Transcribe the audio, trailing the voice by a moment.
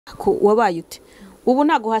ko wabaye ute ubu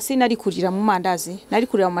nago hasi nari kurira mu mandazi nari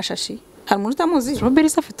kurira mu mashashi hari umuntu utamuzi Strawberry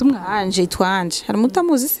se afite umwana anje twanje hari umuntu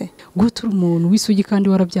utamuzi se gutura umuntu w'isugi kandi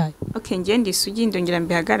warabyaye okay ngiye ndi isugi ndongera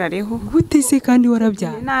mbihagarareho gute se kandi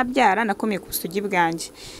warabyaye nabyara nakomeye ku sugi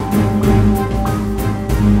bwanje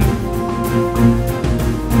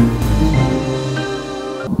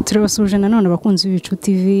turabasuje nanone abakunzi b'ibicu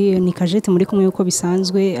TV ni Kajete muri kumwe uko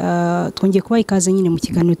bisanzwe twongeye kubaha ikaze nyine mu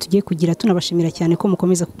kiganiro tugiye kugira tunabashimira cyane ko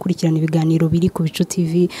mukomeza gukurikirana ibiganiro biri ku bicu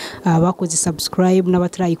TV bakoze subscribe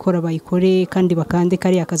n'abatarayikora bayikore kandi bakande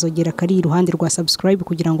kari akazogera kari iruhande rwa subscribe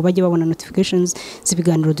kugira ngo bajye babona notifications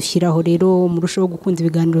z'ibiganiro dushyiraho rero murushaho gukunda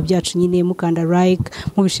ibiganiro byacu nyine mukanda like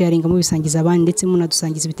mubisharinga mubisangiza abandi ndetse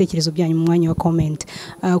munadusangiza ibitekerezo byanyu mu mwanya wa comment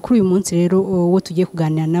kuri uyu munsi rero wo tugiye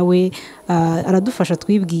kuganira nawe aradufasha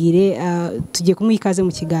twibwire tugiye kumuha ikaze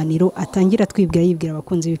mu kiganiro atangira twibwira yibwira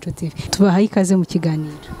abakunzi b'ibicu TV tubahaye ikaze mu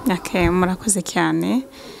kiganiro. Okay murakoze cyane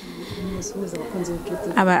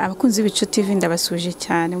abakunzi b'ibicu TV ndabasuje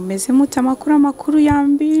cyane mumeze mute amakuru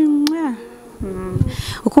yambi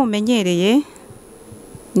uko mumenyereye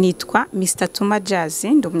nitwa Misitatuma Jazz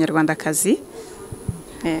ndi umunyarwandakazi.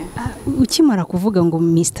 Ukimara kuvuga ngo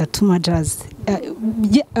Misitatuma Jazz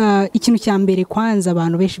ikintu cya mbere kwanza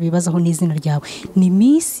abantu benshi bibazaho n'izina ryawe ni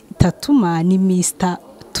Misitatuma ni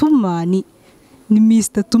Misitatuma ni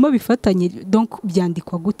Misitatuma bifatanye donc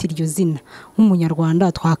byandikwa gute iryo zina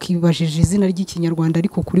nk'umunyarwanda twakibajije izina ry'ikinyarwanda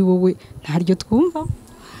ariko kuri wowe ntaryo twumva.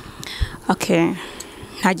 Okay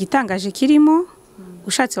nta gitangaje kirimo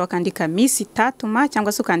ushatse wakandika Misitatuma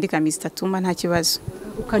cyangwa se ukandika Misitatuma nta kibazo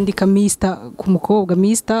ukandika Mista ku mukobwa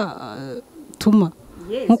Misitatuma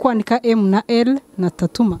nko kwandika M na L na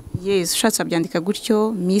Tatuma. Yes ushatse byandika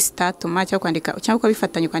gutyo Misitatuma cyangwa kwandika cyangwa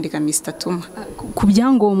bifatanye kwandika Misitatuma. Ku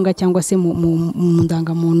byangombwa cyangwa se mu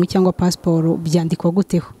ndangamuntu cyangwa passport byandikwa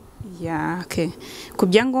guteho? Yeah okay ku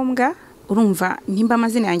byangombwa urumva nimba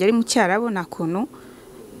amazina yanjye ari mu cyarabo nakuntu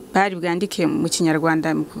bari bwandike mu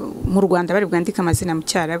kinyarwanda mu Rwanda bari bwandika amazina mu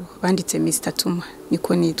cyarabo banditse Misitatuma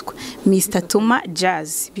niko nitwa Misitatuma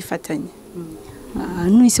Jazz bifatanye.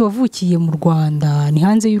 Nise wavukiye mu Rwanda ni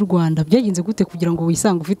hanze y'u Rwanda byagenze gute kugira ngo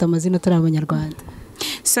wisange ufite amazina atari abanyarwanda?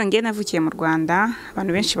 So ngiye navukiye mu Rwanda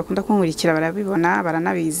abantu benshi bakunda kunkurikira barabibona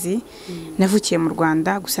baranabizi navukiye mu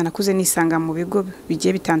Rwanda gusa nakuze nisanga mu bigo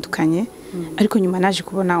bigiye bitandukanye ariko nyuma naje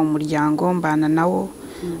kubona umuryango mbana nawo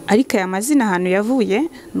ariko aya mazina ahantu yavuye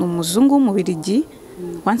ni umuzungu w'umubirigi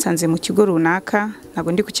wansanze mu kigo runaka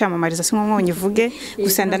ntabwo ndi kucyamamariza se ngo nyivuge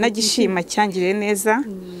gusa ndanagishima cyangire neza.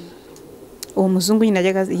 Uwo muzungu nyine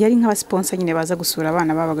yari nk'aba sponsor nyine baza gusura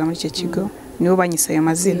abana babaga muri icyo kigo nibo banyise ayo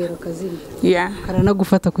mazina. Yeah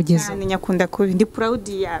karanagufata kugeza ni nyakunda ko ndi proud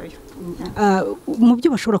yayo. Mu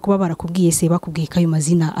byo bashobora kuba barakubwiye se bakubwiye ko ayo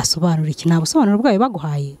mazina asobanura iki nabo sobanura bwayo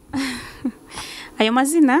baguhaye? Ayo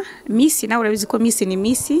mazina Miss nawe urabizi ko Miss ni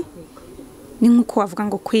Miss ni nkuko wavuga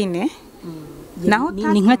ngo Queen naho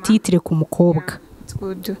ni nka titre ku mukobwa.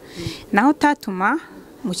 Naho Tatuma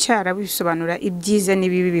mu cyara bisobanura ibyiza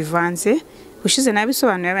n'ibibi bivanze ushize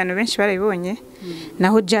nabisobanuye abantu benshi barabibonye.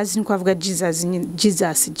 Naho Jazz niko avuga Jesus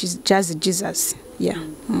yeah.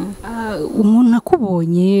 Umuntu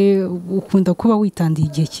akubonye ukunda kuba witandiye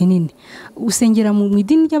igihe kinini usengera mu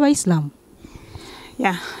idini ry'abayisilamu?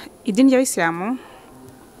 Yeah idini ry'abayisilamu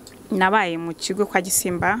nabaye mu kigo kwa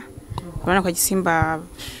Gisimba urabona kwa Gisimba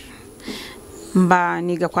mba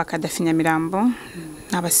niga kwa Kadafi Nyamirambo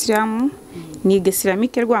n'abasilamu niga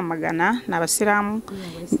Islamique Rwamagana n'abasilamu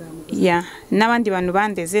ya n'abandi bantu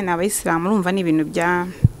bandeze n'abayisilamu urumva ni ibintu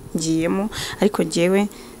byagiyemo ariko jewe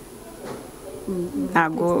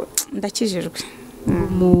ntago ndakijijwe.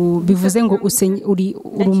 Bivuze ngo uri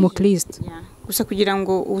umukristo gusa kugira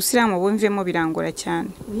ngo ubusilamu bumvemo birangora cyane.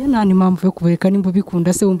 Uya nani mpamvu yo kubereka nimba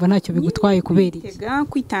bikunda se wumva ntacyo bigutwaye kubera iki? Tega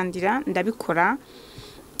kwitandira ndabikora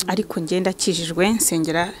ariko ngenda kijijwe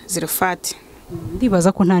nsengera zirofati.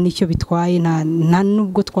 Ndibaza ko nta nicyo bitwaye nta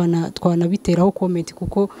nubwo twanabiteraho comment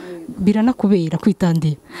kuko biranakubera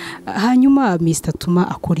kwitandira. Hanyuma Misitatuma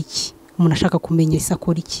akora iki? Umuntu ashaka kumenya ise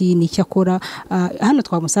akora iki n'icyo akora hano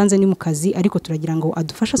twamusanze ni mu kazi ariko turagira ngo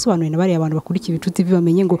adufashe asobanure na bari abantu bakurikiye ibicu TV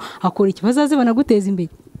bamenye ngo akora iki bazaze banaguteza imbere.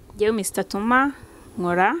 Yewe Misitatuma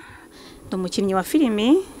nkora ndi umukinnyi wa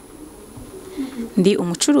filimi ndi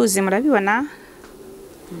umucuruzi murabibona.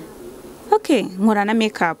 Okay nkora na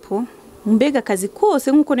makeup mbega akazi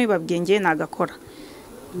kose nkuko nibabwenge nagakora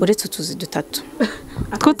uretse utuzi dutatu.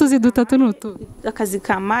 Atwo tuzi dutatu n'utu akazi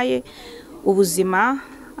kamaye ubuzima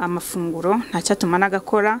amafunguro ntacyatuma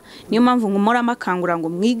nagakora niyo mpamvu ngumora amakangura ngo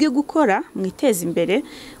mwige gukora mwiteze imbere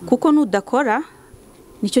kuko nudakora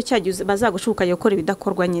nicyo cyagiye bazagushuka gukora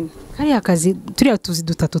ibidakorwa nyine. kariya kazi turiya tuzi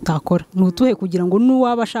dutatu utakora nutuhe kugira ngo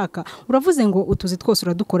nuwaba ashaka uravuze ngo utuzi twose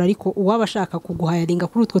uradukora ariko uwaba ashaka kuguhayaringa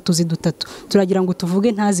kuri utwo tuzi dutatu turagira ngo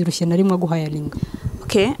tuvuge ntazirushye na rimwe guhayaringa.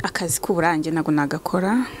 Akazi k'uburange nago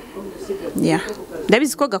nagakora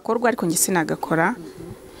ndabizi ko gakorwa ariko njye sinagakora.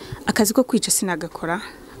 Akazi ko kwica sinagakora.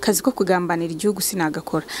 Akazi ko kugambanira igihugu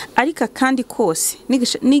sinagakora. Ariko kandi kose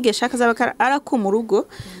nigesha kazaba arako mu rugo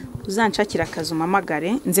uzanshakira akazi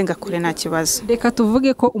umamagare nze ngakore nta kibazo. Reka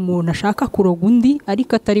tuvuge ko umuntu ashaka kuroga undi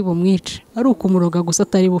ariko atari bumwice ari ukumuroga gusa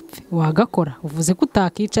atari bupfe wagakora. Uvuze ko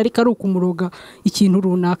utakica ariko ari ukumuroga ikintu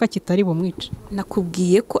runaka kitari bumwice.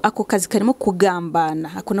 Nakubwiye ko ako kazi karimo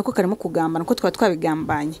kugambana, ako nako karimo kugambana ko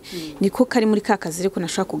twabigambanye niko kari muri ka kazi ariko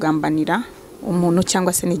nashaka kugambanira umuntu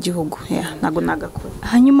cyangwa se n'igihugu nago nagakora.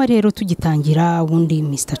 Hanyuma rero tugitangira ubundi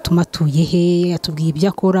Misitatuma atuye he, atubwiye ibyo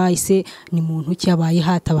akora, ise ni muntu cyabaye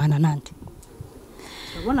hatabana nande.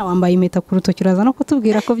 Urabona wambaye impeta ku rutoki uraza no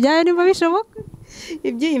kutubwira ko byaye niba bishoboka.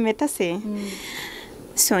 Iby'iyi mpeta se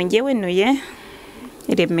songewe nuye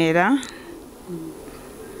Remera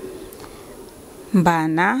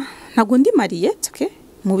mbana ntago ndi mariye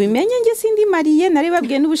mubimenye nge sindi mariye nari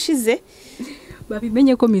babwiye n'ubushize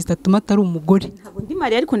babimenye ko Misitatuma atari umugore. Ntabwo ndi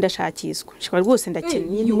mariye ariko ndashakiswa nshobora rwose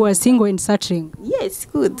ndakeneye. You are single and searching. Yes,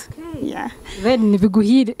 good. Then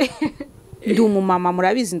nibiguhire. Ndi umumama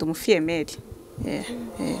murabizi ndi umufiyemeri.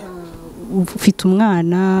 Ufite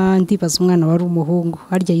umwana ndibaza umwana wari umuhungu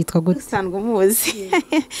harya yitwa gute? Usanzwe umuzi.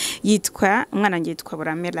 Umwana ngiye yitwa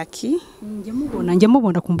Buramelaki. Njya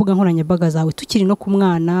mubona ku mbuga nkoranyambaga zawe tukiri no ku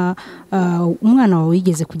mwana umwana wawe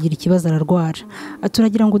wigeze kugira ikibazo ararwara.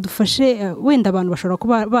 Turagira ngo dufashe wenda abantu bashobora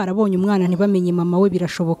kuba barabonye umwana ntibamenye mama we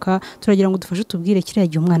birashoboka. Turagira ngo dufashe tubwire kiriya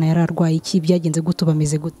gihe umwana yararwaye iki byagenze gute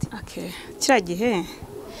bameze gute? Kiriya gihe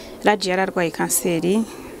Raji yararwaye kanseri.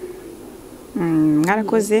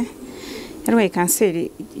 Mwarakoze yarwaye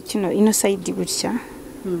kanseri ino side gutya.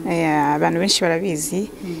 Abantu benshi barabizi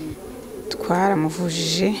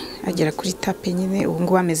twaramuvujije agera kuri tape nyine ubu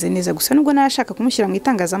ngo ameze neza gusa nubwo narashaka kumushyira mu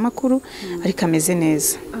itangazamakuru ariko ameze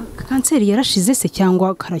neza. Kanseri yarashize se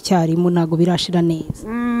cyangwa karacyarimo nago birashira neza?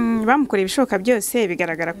 Bamukoreye ibishoboka byose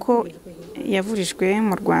bigaragara ko yavurijwe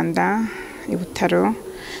mu Rwanda ibutaro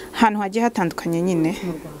hano hagiye hatandukanye nyine.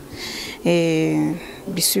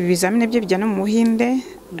 Ibizamini bye bijya no mu Buhinde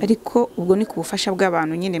ariko ubwo ni ku bufasha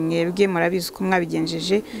bw'abantu nyine mwebwe murabizi ko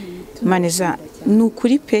mwabigenjeje. Imana ni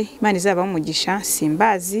ukuri pe Imana izabaho umugisha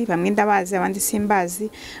simbazi bamwe ndabazi abandi simbazi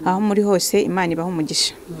aho muri hose Imana ibaho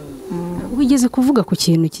umugisha. Wigeze kuvuga ku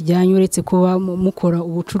kintu kijyanye uretse kuba mukora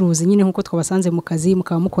ubucuruzi nyine nkuko twabasanze mu kazi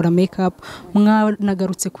mukaba mukora makeup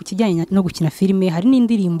mwanagarutse ku kijyanye no gukina filime hari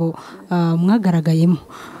n'indirimbo mwagaragayemo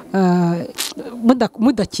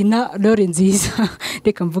mudakina role nziza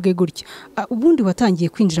reka mvuge gutyo. Ubundi watangiye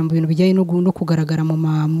kwinjira mu bintu bijyanye no kugaragara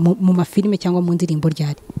mu mafilime cyangwa mu ndirimbo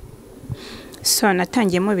ryari?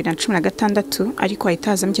 Natangiyemo 2016 ariko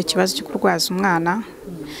ahitazamo icyo kibazo cyo kurwaza umwana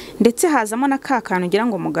ndetse hazamo na kantu ngira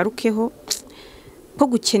ngo mugarukeho ko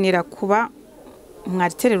gukenera kuba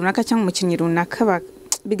umwaritere runaka cyangwa umukinnyi runaka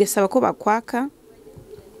bigasaba ko bakwaka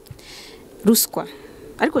ruswa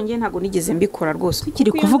ariko ngiye ntago nigeze mbikora rwose.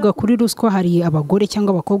 Kiri kuvuga kuri ruswa hari abagore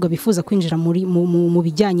cyangwa abakobwa bifuza kwinjira mu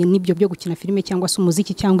bijyanye n'ibyo byo gukina filime cyangwa se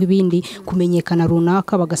umuziki cyangwa ibindi kumenyekana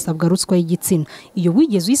runaka bagasabwa ruswa y'igitsina. Iyo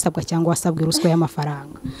wigeze uyisabwa cyangwa wasabwe ruswa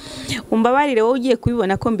y'amafaranga? Umbabarire wowe ugiye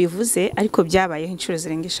kubibona ko mbivuze ariko byabayeho inshuro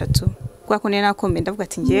zirenga 3 kwa ko nena ko ndavuga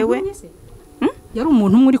ati ngewe yari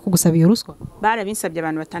umuntu umwe uri kugusaba iyo ruswa. Barabinsabye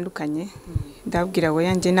abantu batandukanye ndabwira we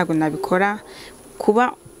yanjye nago nabikora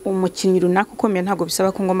kuba umukinnyi runaka ukomeye ntago bisaba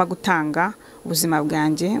ko ngoma gutanga ubuzima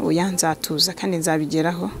bwanjye uyanzatuza kandi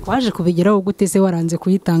nzabigeraho. Waje kubigeraho gute se waranze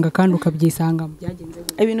kuyitanga kandi ukabyisanga byagenze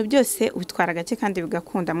gute? Ibintu byose ubitwara gake kandi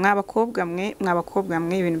bigakunda. Mwabakobwa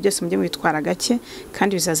mwe ibintu byose mujye mubitwara gake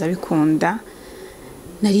kandi bizaza bikunda.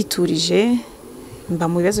 Nariturije mba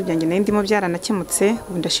mu bibazo byanjye ndimo byaranakemutse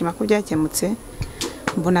ubu ndashima ko byakemutse.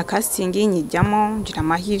 Mbona casting nyijyamo ngira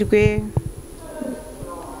amahirwe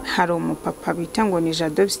hari umupapa bita ngo ni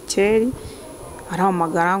Yibasiye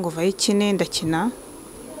arahamagara ngo vaye ikine ndakina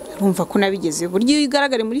urumva ko nabigeze buryo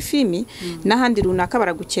igaragare muri filimi n'ahandi runaka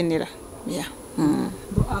baragukenera.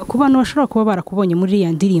 Ku bantu bashobora kuba barakubonye muri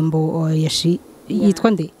ya ndirimbo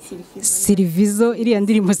yitwa nde Sirivizo iriya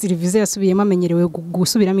ndirimbo Sirivizo yasubiyemo amenyerewe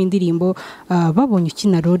gusubiramo indirimbo babonye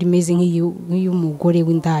ukina role imeze nk'iy'umugore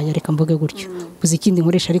w'indaya reka mvuge gutyo uzi ikindi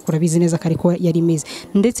nkoresha ariko urabizi neza ko ariko yari imeze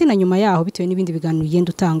ndetse na nyuma yaho bitewe n'ibindi biganiro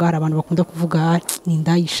ugenda utanga hari abantu bakunda kuvuga ni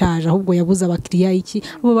indaya ishaje ahubwo yabuze abakiriya iki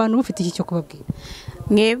abo bantu bufite iki cyo kubabwira?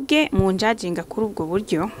 Mwebwe mu njajinga kuri ubwo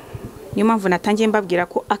buryo niyo mpamvu natangiye mbabwira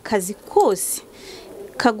ko akazi kose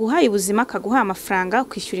kaguha ubuzima, kaguha amafaranga,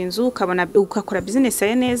 ukishyura inzu, ukabona ukakora business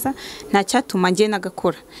yawe neza, nta cyatuma ngiye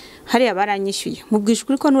nagakora. Hariya baranyishyuye, mubwije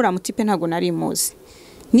ukuri ko nuramutipe ntago nari muzi.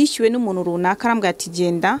 Nishyuwe n'umuntu runaka arambwira ati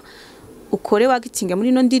genda ukore wagitinga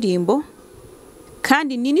muri no ndirimbo,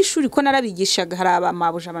 kandi ni n'ishuri ko narabigishaga. Hari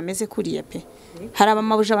abamabuja bameze kuriya pe, hari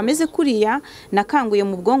abamabuja bameze kuriya, nakanguye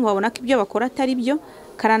mu bwonko babona ko ibyo bakora atari byo.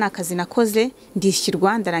 Karana akazi nakoze,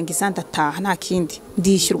 ndishyurwa, ndarangiza ndataha, nta kindi.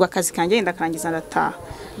 Ndishyurwa akazi kanjye ndakarangiza ndataha.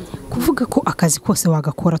 Kuvuga ko akazi kose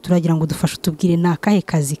wagakora, turagira ngo dufashe tubwire nakahe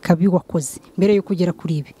kazi kabi wakoze mbere yo kugera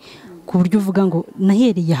kuri ibi, ku buryo uvuga ngo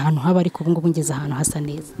nahereye ahantu haba ariko ubu ngubu ngeze ahantu hasa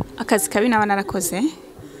neza. Akazi kabi naba narakoze,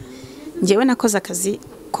 njyewe nakoze akazi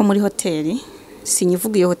ko muri hoteli.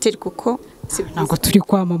 Sinyivuga iyo hoteli kuko ntabwo turi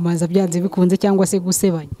kwamamaza byanze bikunze cyangwa se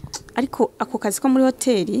gusebanya, ariko ako kazi ko muri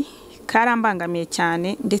hoteli karambangamiye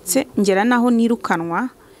cyane, ndetse ngera naho nirukanwa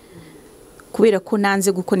kubera ko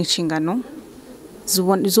nanze gukora inshingano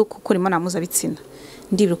zo gukora imibonano mpuzabitsina.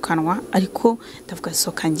 Ndirukanwa, ariko ndavuga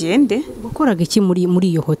soka ngende. Wakoraga iki muri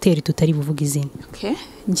iyo hoteli tutari buvuga izina?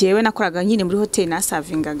 Njyewe nakoraga nyine muri hoteli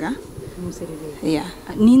nasavingaga.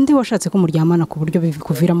 Ninde washatse ko muryamana ku buryo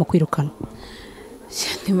bikuviramo kwirukanwa?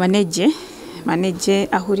 Ni manege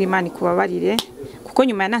aho uri Imana ikubabarire, kuko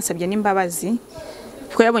nyuma yanansabye n'imbabazi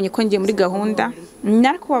ko yabonye ko ngiye muri gahunda.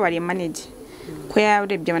 Narakubabariye manege ko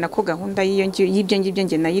yarebye abona ko gahunda y'ibyo ngibyo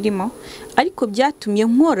nge nayirimo, ariko byatumye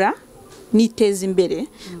nkora niteza imbere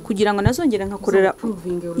kugira ngo nazongera nkakorera.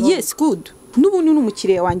 Yes, good. N'ubundi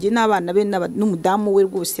n'umukiriye wanjye n'abana be n'umudamu we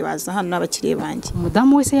rwose baza hano n'abakiriye banjye.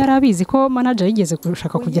 Umudamu wese yarabizi ko manager yigeze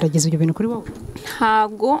gushaka kugerageza ibyo bintu kuri wowe?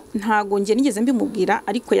 Ntago nge nigeze mbimubwira,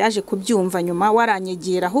 ariko yaje kubyumva nyuma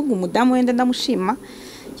waranyegera. Ahubwo umudamu wenda ndamushima,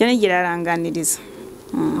 yanegera aranganiriza.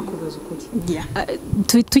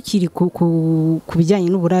 Tukiri ku bijyanye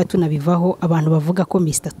n'uburaya tunabivaho, abantu bavuga ko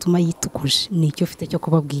Misitatuma yitukuje, ni icyo ufite cyo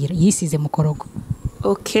kubabwira? Yisize mu korogo.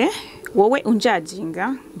 Wowe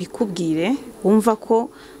unjajinga bikubwire, wumva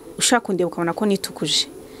ko ushaka kundeba ukabona ko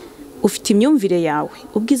nitukuje. Ufite imyumvire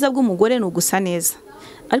yawe. Ubwiza bw'umugore ni ugusa neza,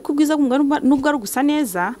 ariko ubwiza bw'umugore nubwo ari ugusa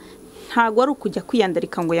neza, ntago ari ukujya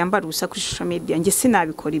kwiyandarika ngo yambare ubusa kuri social media. Nge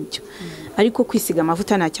sinabikora ibyo, ariko kwisiga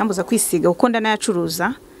amavuta nta cyambuza kwisiga, uko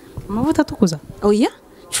ndanayacuruza. Amavuta tukuza? Oya,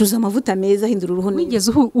 curuza amavuta meza hindura uruhu.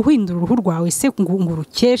 Wigeze uhindura uruhu rwawe se ngo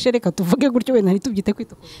urukeshe? Reka tuvuge gutyo wenda ntitubyite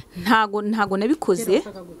kwitukuza. Ntago nabikoze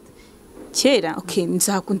kera.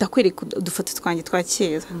 Nzakunda kwereka udufoto twanjye twa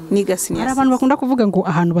kera. Niga Assinah. Hari abantu bakunda kuvuga ngo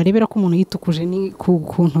ahantu barebera ko umuntu yitukuje ni ku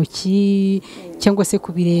ntoki cyangwa se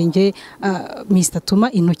ku birenge.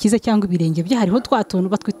 Misitatuma intoki ze cyangwa ibirenge bye hariho twatuntu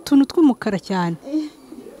batwituntu tw'umukara cyane.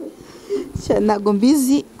 Ntago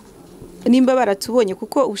mbizi nimba baratubonye,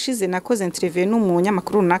 kuko ubushize nakoze interview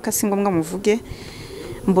n'umunyamakuru runaka, si ngombwa muvuge,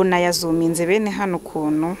 mbona yazuminze bene hano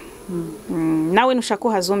kuntu. Nawe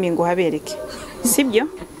nushaka hazumingo habereke, sibyo?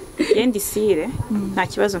 Yendi sire nta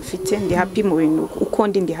kibazo mfite, ndi happy mu bintu uko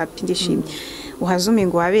ndi happy, ndishimye.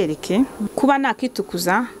 Uhazumingo habereke. Kuba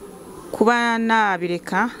nakitukuza, kuba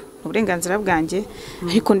nabireka uburenganzira bwanjye,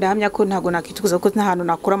 ariko ndahamya ko ntago nakitukuza kuko nta hantu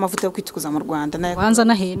nakora amavuta yo kwitukuza mu Rwanda. Banza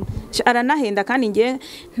nahenda aranahenda, kandi nge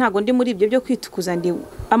ntago ndi muri ibyo byo kwitukuza. Ndi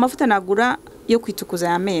amavuta nagura yo kwitukuza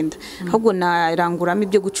yamenda, ahubwo naranguramo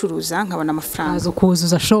ibyo gucuruza nkabona amafaranga. Azo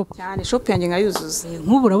kuzuza shop cyane, shop yanjye nkayuzuza.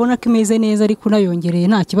 Nk'ubu urabona ko imeze neza, ariko nayongereye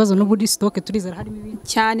nta kibazo, n'uburi stock turizera harimo ibintu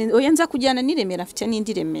cyane. Oya, nza kujyana n'iremera, afite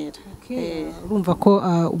n'indi remera. Urumva ko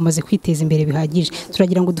umaze kwiteza imbere bihagije.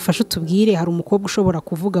 Turagira ngo dufashe tubwire, hari umukobwa ushobora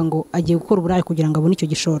kuvuga ngo agiye gukora uburaya kugira ngo abone icyo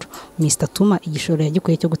gishoro. Misitatuma igishoro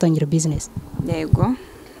yagikuye cyo gutangira business? Yego,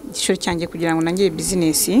 igishoro cyanjye kugira ngo nangire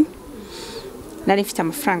business, nari mfite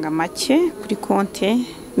amafaranga make kuri konte,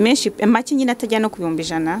 menshi make nyine atajya no ku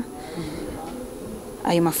 100.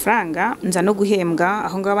 Ayo mafaranga nza no guhembwa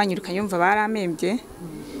aho ngaho banyirukanye, yumva baramembye,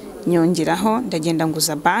 nyongeraho ndagenda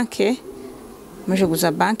nguza banke. Maje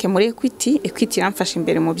guza banke muri Equity iramfasha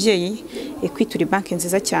imbere mubyeyi. Equity uri banke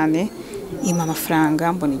nziza cyane, ima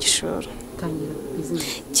amafaranga mbona igishoro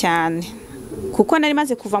cyane, kuko nari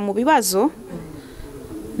maze kuva mu bibazo.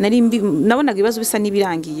 Nabonaga ibibazo bisa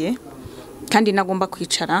nibirangiye, kandi nagomba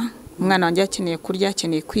kwicara. Umwana wanjye akeneye kurya,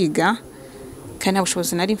 akeneye kwiga, kandi nta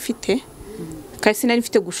bushobozi nari mfite, kandi sinari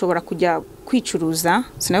mfite gushobora kujya kwicuruza,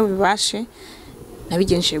 sinabibashe.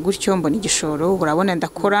 Nabigenje gutyo mbona igishoro. Urabona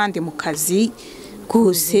ndakora, ndi mu kazi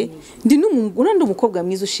rwose, ndi umukobwa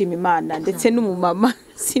mwiza ushima Imana, ndetse n'umumama,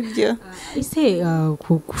 sibyo? Ese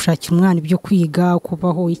gushakira umwana ibyo kwiga,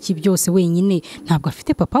 kubaho iki byose wenyine, ntabwo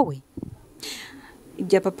afite papa we?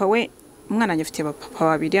 Ibya papa we, umwana wanjye afite papa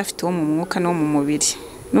babiri, afite uwo mu mwuka no mu mubiri.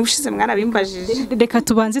 n'ubushize mwarabimbajije. Reka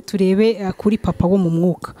tubanze turebe kuri papa wo mu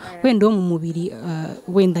mwuka, wenda wo mu mubiri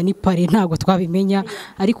wenda ni pare ntago twabimenya,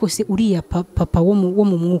 ariko se uriya papa wo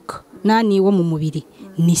mu mwuka nani wo mu mubiri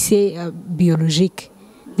ni se biologique,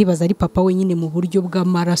 ndibaza ari papa wenyine mu buryo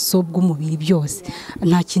bw'amaraso bw'umubiri byose,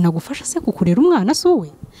 nta kintu agufasha se kukurera umwana se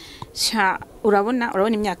wowe? urabona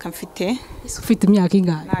imyaka mfite, ufite imyaka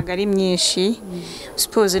ingana? Ntago ari myinshi.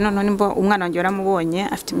 Suppose none nimba umwana wanjye waramubonye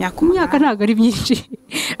afite imyaka ntago ari myinshi.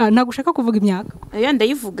 Ntago ushaka kuvuga imyaka? Iyo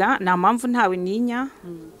ndayivuga nta mpamvu ntawe ninya.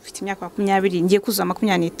 Mfite imyaka 20, ngiye kuzuza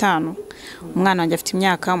 25. Umwana wanjye afite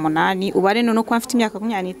imyaka 8. Ubare none ko afite imyaka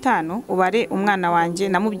 25, ubare umwana wanjye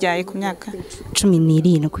namubyaye ku myaka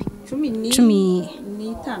 17. 15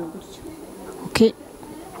 gutyo. Okay.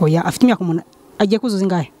 Oya, afite imyaka 8. Agiye kuzuza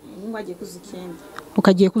ingahe? Agiye kuzuza 9.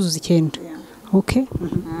 Ukagiye kuzuza 9. Okay.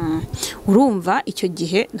 Urumva icyo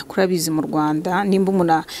gihe nakurabizi mu Rwanda nimba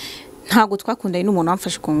umuntu ntago twakundanye n'umuntu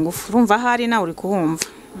wamfashe ku ngufu. Urumva hari nawe uri kuhumva.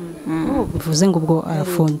 Bivuze ngo ubwo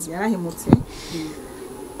arafunze. Yarahemutse.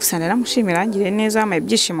 Gusa naramushimira ngire neza ama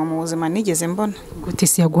ibyishimo mu buzima nigeze mbona. Gute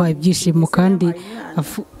se yaguhaye ibyishimo kandi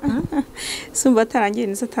sumva tarangiye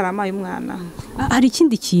neza taramaye umwana. Hari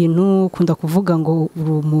ikindi kintu kunda kuvuga ngo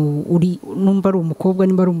uri numba ari umukobwa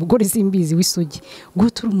nimba ari umugore simbizi w'isugi.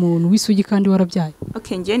 Gute uri umuntu w'isugi kandi warabyaye?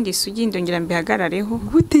 Okay, ngiye ndi isugi ndongera mbihagarareho.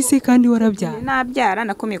 Gute se kandi warabyaye? Nabyara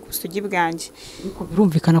nakomeye ku sugi bwanjye.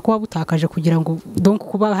 Birumvikana ko wabutakaje kugira ngo donc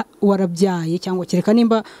kuba warabyaye cyangwa kereka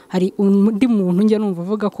nimba hari undi muntu njya numva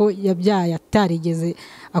avuga ko yabyaye atarigeze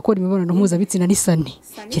akora imibonano mpuzabitsina n'isani.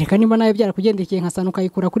 Kereka nimba nayo byara kugendekeye nka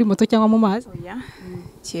ukayikura kuri moto cyangwa mu mazi. Oya,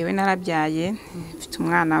 cyewe narabyaye mfite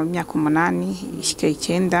umwana w'imyaka 8 ishike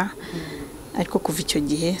 9, ariko kuva icyo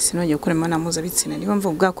gihe sinongeye gukora imibonano mpuzabitsina. Niba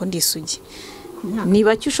mvuga ko ndi isugi,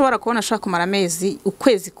 niba cyo ushobora kubona ashaka kumara amezi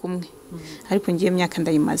ukwezi kumwe, ariko ngiye imyaka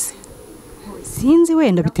ndayimaze. Sinzi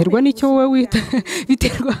wenda biterwa n'icyo wowe wita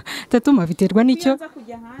biterwa tatuma biterwa n'icyo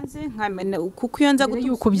kujya hanze nkamena kuko iyo nza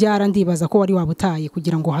yuko byara ndibaza ko wari wabutaye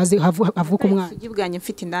kugira ngo havuke umwana. Ugibwanye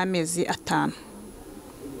mfite indamezi 5.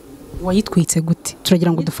 Wayitwitse gute?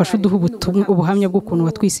 Turagira ngo dufashe uduhe ubuhamya bw'ukuntu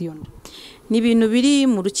watwise iyo nda. Ni ibintu biri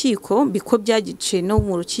mu rukiko biko byagice no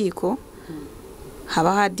mu rukiko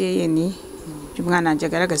haba hadeni umwana anje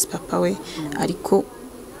agaragaza papa we, ariko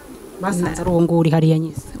basanze aronguri hariya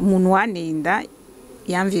nyise umuntu wanenda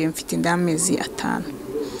yamviye mfite indamezi 5.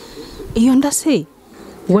 Iyo nda se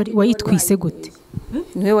wayitwise gute?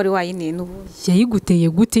 Niwe wari wayineye n'ubu. Yayiguteye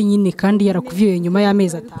gute nyine kandi yarakuviye nyuma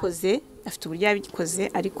y'amezi 5? Afite uburyo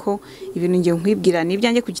yabikoze, ariko ibintu ngiye nkwibwira ni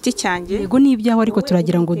ibyanjye ku giti cyanjye. Yego ni ibyaho, ariko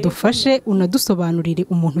turagira ngo dufashe unadusobanurire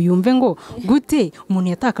umuntu yumve ngo gute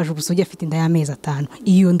umuntu yatakaje ubusugi afite inda y'amezi 5.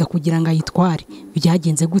 Iyo nda kugira ngo ayitware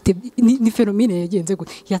byagenze gute? Ni fenomene yagenze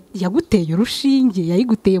gute? Yaguteye urushinge,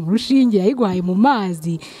 yayiguteye mu rushinge, yayiguhaye mu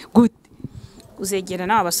mazi gute? Uzegera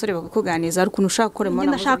nawe abasore bakuganiza ariko unushaka gukora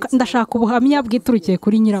imibonano. Ndashaka ubuhamya bwiturukiye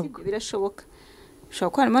kuri nyirabwo. Birashoboka. Ushobora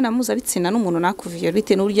gukora imibonano mpuzabitsina n'umuntu nakuviye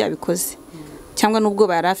bite n'uburyo yabikoze, cyangwa n'ubwo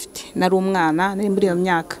barafite nari umwana nari muri iyo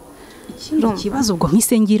myaka. Ikibazo ubwo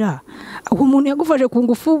nk'isengira uwo muntu yagufashe ku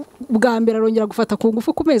ngufu bwa mbere arongera gufata ku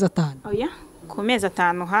ngufu ku mezi 5. Oya, ku mezi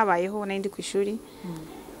 5 habayeho nari ndi ku ishuri,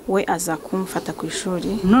 we aza kumfata ku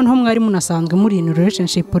ishuri. Noneho mwari munasanzwe muri in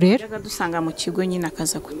relationship rero? Dusanga mu kigo nyine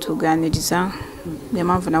akaza kutuganiriza, niyo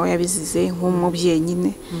mpamvu nawe yabizize nk'umubyeyi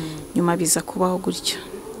nyine, nyuma biza kubaho gutyo.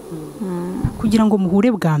 Kugira ngo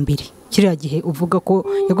muhure bwa mbere kiriya gihe uvuga ko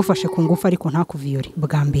yagufashe ku ngufu ariko ntakuviyore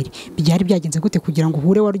bwa mbere, byari byagenze gute kugira ngo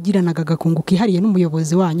uhure warugiranaga gakungu kihariye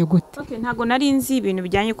n'umuyobozi wanyu gute? Okay, ntago nari nzi ibintu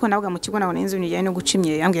bijyanye ko nabaga mu kigo nabo nzi ibintu bijyanye no guca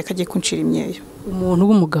imyeyo, yambwiye ko agiye kunshira imyeyo. Umuntu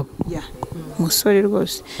w'umugabo? Ya, umusore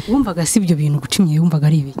rwose. Wumvaga si ibyo bintu guca imyeyo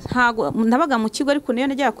wumvaga ari ibiki? Ntago nabaga mu kigo, ariko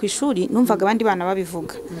niyo najya ku ishuri numvaga abandi bana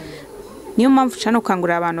babivuga. Niyo mpamvu cyane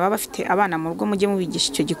ukangurira abantu baba bafite abana mu rugo mujye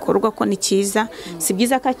mubigisha icyo gikorwa ko ni cyiza. Si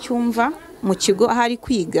byiza ko acyumva mu kigo ahari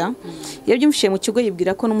kwiga. Iyo byumvishe mu kigo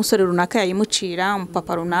yibwira ko n'umusore runaka yayimucira,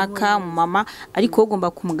 umupapa runaka, umumama, ariko ugomba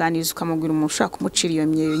kumuganiriza ukamubwira umuntu ushaka kumucira iyo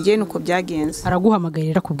myeyo. Ngiye nuko byagenze.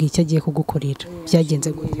 Araguhamagarira kubwira icyo agiye kugukorera.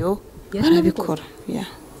 Byagenze gute? Yarabikora. Ya.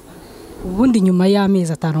 Ubundi nyuma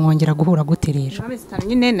y'amezi 5 ngongera guhura gute rero? Amezi 5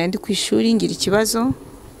 nyine nandi ku ishuri ngira ikibazo.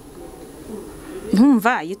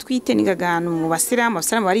 Ntumva yitwite nigagano mu basiramu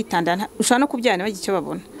baritandana, ushaka no kubyana bagiye icyo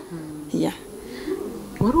babona. Ya.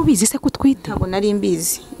 Wari ubizi se kutwita? Ntabwo nari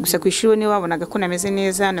mbizi, gusa ku ishuri niwe wabonaga ko nameze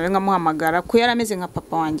neza, nawe nkamuhamagara ko yarameze nka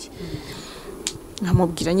papa wanjye.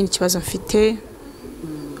 Nkamubwira nyine ikibazo mfite,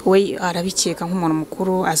 we arabikeka nk'umuntu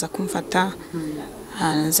mukuru aza kumfata.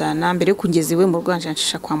 Anzana mbere yo kugeza iwe mu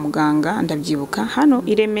rwanjanshisha kwa muganga, ndabyibuka hano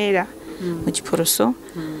i Remera mu Giporoso.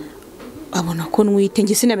 abona ko nwite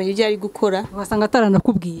nge sinamenye ibyo ari gukora wasanga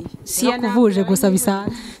ataranakubwiye yakuvuje gusa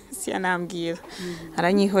bisanzwe siyanambwira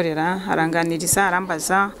aranyihorera aranganiriza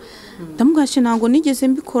arambaza ndamubwashe ntabwo nigeze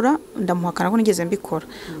mbikora ndamuhakana ko nigeze mbikora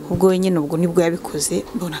ubwo wenyine ubwo nibwo yabikoze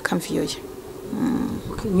mbona akamviyoye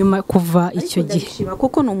nyuma kuva icyo gihe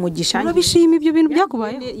kuko ni umugisha urabishima ibyo bintu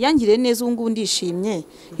byakubaye yangiriye neza ubu ngubu ndishimye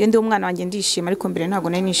iyo ndi umwana wanjye ndishima ariko mbere ntabwo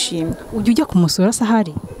nari nishimye ujya ujya kumusura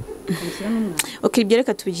sahari ibyo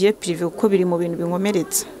reka tubigiye prive kuko biri mu bintu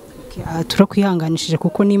binkomeretsa turakwihanganishije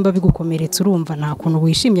kuko nimba bigukomeretsa urumva nta kuntu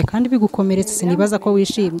wishimye kandi bigukomeretsa sinibaza ko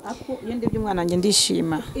wishimye iyo ndebye umwana wanjye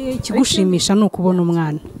ndishima ikigushimisha ni ukubona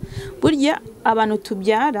umwana burya abantu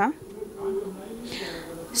tubyara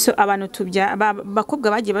bakobwa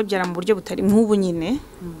bagiye babyara mu buryo butari nk'ubu nyine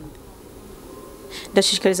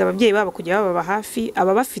ndashishikariza ababyeyi babo kujya bababa hafi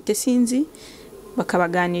ababafite sinzi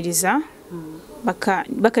bakabaganiriza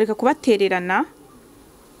bakareka kubatererana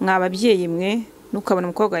mwa babyeyi mwe nukabona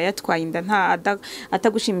umukobwa yatwaye inda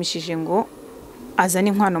atagushimishije ngo azane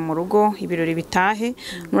inkwano mu rugo ibirori bitahe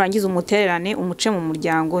nurangiza umutererane umuce mu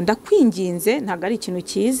muryango ndakwinginze ntabwo ari ikintu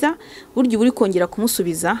cyiza burya uri kongera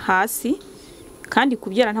kumusubiza hasi kandi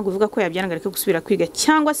kubyara ntabwo uvuga ko yabyara ngo areke gusubira kwiga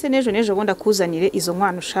cyangwa se n'ejo bundi akuzanire izo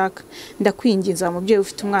nkwano ushaka ndakwinginza umubyeyi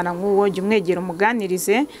ufite umwana nk'uwo jya umwegera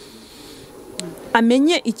umuganirize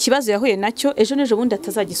amenye ikibazo yahuye nacyo ejo bundi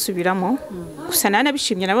atazagisubiramo gusa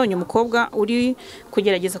nanabishimye nabonye umukobwa uri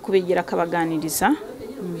kugerageza kubegera akabaganiriza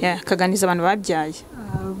akaganiriza abantu babyaye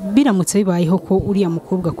biramutse bibayeho ko uriya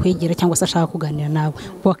mukobwa kwegera cyangwa se ashaka kuganira nawe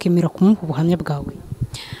wakemera kumuha ubuhamya bwawe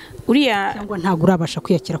uriya cyangwa ntabwo urabasha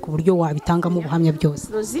kwiyakira ku buryo wabitangamo ubuhamya byose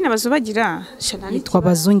Rosine bazubagira yitwa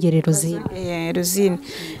Bazungere Rosine Rosine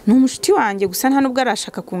ni umushuti wanjye gusa nta nubwo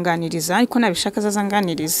arashaka kunganiriza ariko nabishaka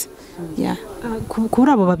azanganiriza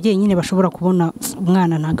kuri abo babyeyi nyine bashobora kubona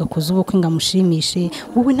umwana ntagakoze ubukwe ngo amushimishe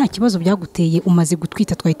wowe nta kibazo byaguteye umaze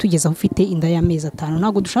gutwita twari tugeze aho ufite inda y'amezi 5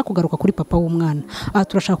 ntabwo dushaka kugaruka kuri papa w'umwana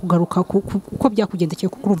turashaka kugaruka uko byakugendekeye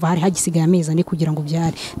kuko urumva hari hagisigaye amezi 4 kugira ngo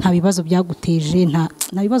byare nta bibazo byaguteje nta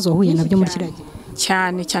bibazo wahuye nabyo muri kirage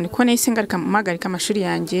cyane ko nahise mpagarika amashuri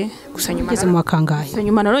yanjye gusa nyuma ngeze mu wakangahe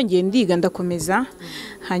nyuma narongeye ndiga ndakomeza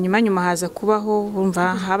nyuma haza kubaho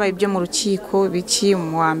urumva habaye ibyo mu rukiko biki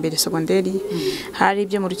mu wa mbere segonderi hari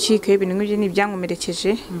ibyo mu rukiko ibintu nk'ibyo ni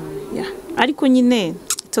ibyankomerekeje ariko nyine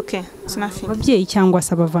okay ababyeyi cyangwa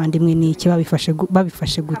se abavandimwe ni iki babifashe gute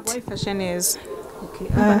babifashe neza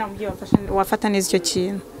wafata neza icyo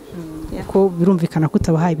kintu ko birumvikana ko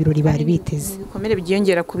utabahaye ibirori bari biteze bikomere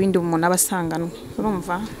byiyongera ku bindi umuntu abasanganwe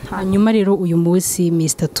urumva hanyuma rero uyu munsi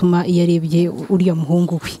Misitatuma iyo arebye uriya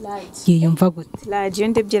muhungu we yiyumva gute iyo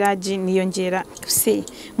ndebye Raji niyongera se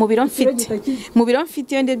mu biro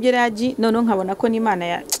mfite iyo ndebye Raji noneho nkabona ko n'Imana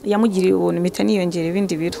yamugiriye ubuntu mpita niyongera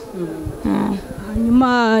ibindi biro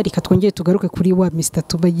hanyuma reka twongere tugaruke kuri wa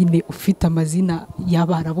Misitatuma nyine ufite amazina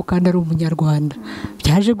y'Abarabu kandi ari umunyarwanda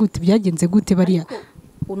byaje gute byagenze gute bariya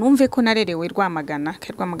unumve ko narerewe Rwamagana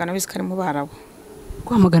bizi kari mu Barabu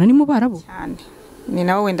Rwamagana ni mu Barabu cyane ni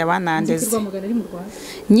nawe wenda banandeze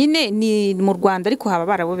nyine ni mu Rwanda ariko haba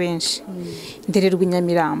Barabu benshi ndererwa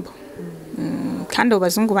Nyamirambo kandi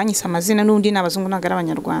abazungu banyise amazina n'undi n'abazungu ntabwo ari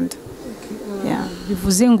abanyarwanda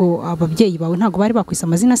bivuze ngo ababyeyi bawe ntabwo bari bakwise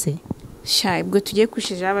amazina se ubwo tugiye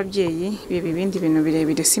kwishije ababyeyi ibindi bintu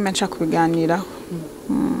birebire sima nshaka kubiganiraho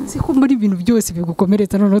siko muri ibintu byose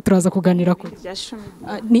bigukomeretsa noneho turaza kuganira kuri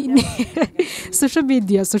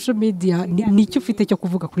social media ni icyo ufite cyo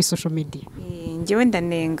kuvuga kuri social media njyewe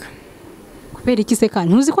ndanenga kubera iki se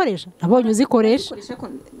kandi ntuzikoresha nabonye uzikoresha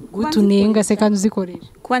gutunenga se kandi uzikoresha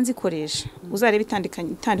kuba nzikoresha uzareba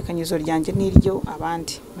itandukanyirizo ryanjye n'iryo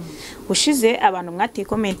abandi ushize abantu mwateye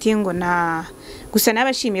comment ngo gusa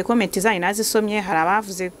nabashimiye comment zanyu nazisomye hari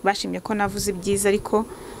abavuze bashimye ko navuze ibyiza ariko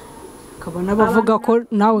kabona bavuga ko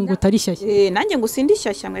nawe ngo utari shyashya nanjye ngo sindi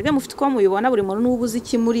shyashya mwebwe mufite ko mubibona buri muntu n'ubuzi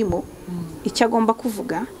iki murimo icyo agomba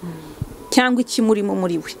kuvuga cyangwa iki murimo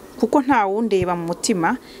muri we kuko nta wundeba mu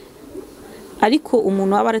mutima ariko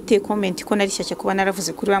umuntu waba arateye comment ko nari shyashya kuba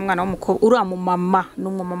naravuze kuri wa mwana w'umukobwa uriya mu mama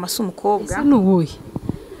n'umumama si umukobwa ese nubuye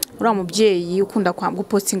uriya mubyeyi ukunda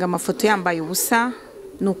gupostinga amafoto yambaye ubusa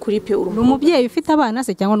ni ukuri pe umubyeyi ufite abana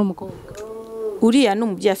se cyangwa n'umukobwa uriya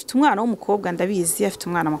n'umubyeyi afite umwana w'umukobwa ndabizi afite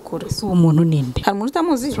umwana makuru uwo muntu ninde hari umuntu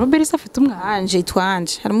utamuzi Strawberry se afite umwana Anje yitwa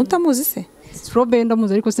Anje hari umuntu utamuzi se Strawberry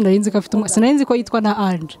ndamuzi ariko sinarinzi ko afite umwana sinarinzi ko yitwa na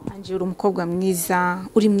Anje uri umukobwa mwiza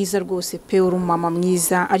uri mwiza rwose pe uri umama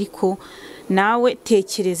mwiza ariko nawe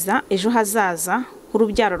tekereza ejo hazaza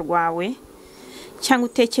urubyaro rwawe cyangwa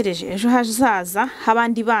utekereje ejo hazaza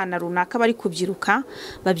habandi bana runaka bari kubyiruka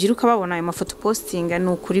babyiruka babona ayo mafoto postinga ni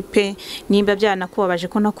ukuri pe nimba byanakubabaje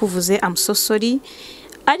ko nakuvuze I'm so sorry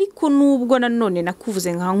ariko nubwo nanone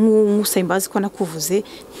nakuvuze nka nk'usimbazi ko nakuvuze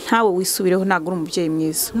ntawe wisubireho ntago uri umubyeyi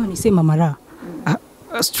mwiza. None se mama ra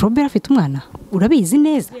Strawberry afite umwana urabizi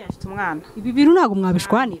neza? Afite umwana. Ibi bintu ntago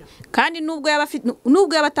mwabishwanira kandi nubwo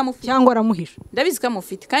yaba atamufite cyangwa aramuhisha. Ndabizi ko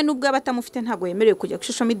amufite kandi nubwo yaba atamufite ntago yemerewe kujya ku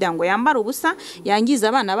social media ngo yambara ubusa yangiza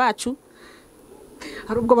abana bacu.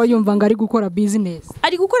 Hari ubwo bayumva ngo ari gukora business.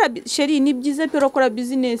 Ari gukora sheri ni byiza pero gukora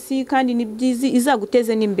business kandi ni byiza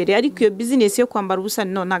izaguteze n'imbere, ariko iyo business yo kwambara ubusa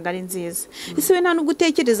no ntago ari nziza. Ese we nta no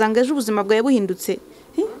gutekereza ngo ejo ubuzima bwawe buhindutse?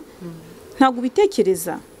 Ntago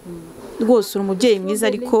ubitekereza. Rwose uri umubyeyi mwiza,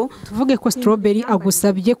 ariko tuvuge ko Strawberry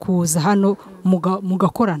agusabye kuza hano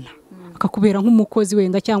mugakorana akakubera nk'umukozi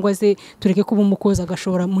wenda cyangwa se tureke kuba umukozi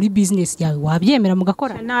agashora muri business yawe, wabyemera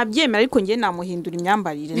mugakorana? Nabyemera, ariko ngiye namuhindura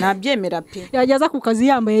imyambarire, nabyemera pe. Yageza ku kazi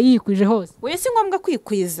yambaye yikwije hose. Oya si ngombwa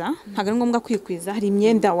kwikwiza, ntago ari ngombwa kwikwiza. Hari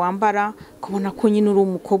imyenda wambara kubona ko nyine uri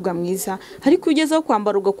umukobwa mwiza, ariko ugezeho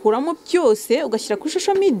kwambara ugakuramo byose ugashyira kuri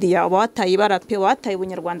social media uba wataye ibara pe, wataye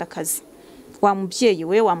ubunyarwandakazi. Wa mubyeyi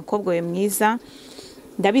we, wa mukobwa we mwiza,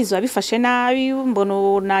 ndabizi wabifashe nabi,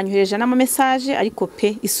 mbono nanyohereje n'ama message, ariko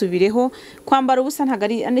pe isubireho. Kwambara ubusa ntago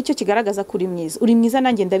ari nicyo kigaragaza kuri mwiza. Uri mwiza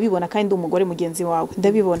nanjye ndabibona, kandi ndi umugore mugenzi wawe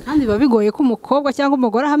ndabibona. Kandi babigoye ko umukobwa cyangwa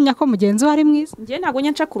umugore ahamya ko mugenzi we ari mwiza. Ngiye ntago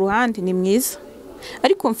nyanca ku ruhande, ni mwiza,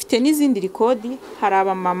 ariko mfite n'izindi rikodi. Hari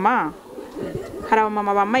abamama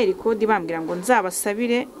bamaye rikodi bambwira ngo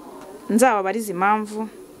nzabasabire, nzababariza impamvu.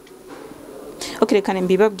 Okerekane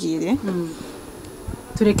mbibabwire.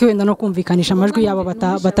 Tureke wenda no kumvikanisha amajwi yabo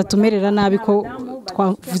batatumerera nabi ko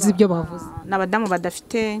twavuze ibyo bavuze. N'abadamu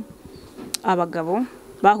badafite abagabo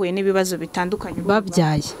bahuye n'ibibazo bitandukanye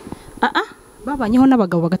babyaye. Babanyeho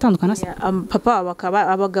n'abagabo bagatandukana se? Papa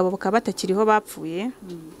abagabo bakaba batakiriho bapfuye.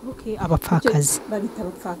 Okay, abapfakazi. Babita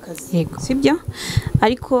abapfakazi. Yego. Sibyo?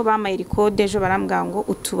 Ariko bamaye rikode ejo barambwira ngo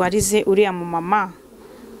utubarize uriya mu mama.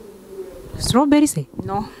 Strawberry se?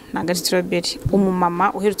 No, ntago ari Strawberry.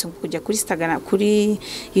 Umumama uherutse kujya kuri Instagram, kuri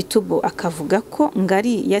YouTube akavuga ko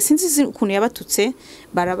ngari yasinzi ukuntu yabatutse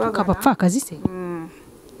barababa. Abapfakazi se?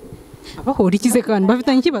 Abahora ikize kandi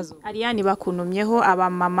bafitanye ikibazo. Ariane bakunumyeho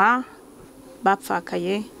abamama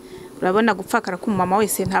bapfakaye. Urabona gupfakara ko umumama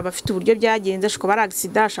wese ntaba afite uburyo byagenze, ashobora kuba ari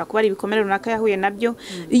accident, ashobora kuba ari ibikomere runaka yahuye nabyo.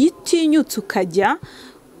 Iyo utinyutse ukajya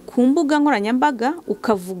ku mbuga nkoranyambaga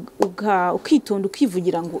ukitonda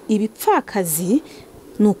ukivugira ngo ibipfakazi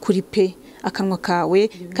ni ukuri pe, akanwa kawe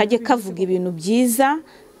kajye kavuga ibintu byiza,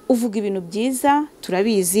 uvuga ibintu byiza,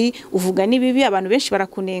 turabizi uvuga n'ibibi. Abantu benshi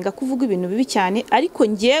barakunenga kuvuga ibintu bibi cyane, ariko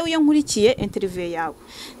ngewe iyo nkurikiye interview yawe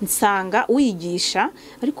nsanga wigisha,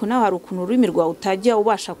 ariko nawe hari ukuntu ururimi rwawe utajya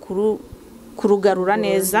ubasha kurugarura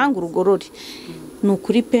neza ngo urugorore. Ni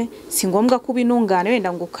ukuri pe, si ngombwa kuba intungane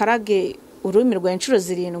wenda ngo ukarage ururimi rwa inshuro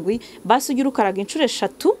 7, basi ugira ukaraga inshuro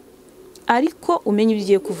 3, ariko umenye ibyo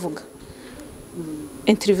ugiye kuvuga.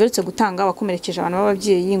 Interview uretse gutanga wakomerekeje abantu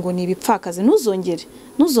b'ababyeyi ngo ni ibipfakazi,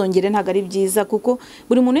 ntuzongere ntago ari byiza, kuko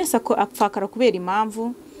buri muntu wese apfakara kubera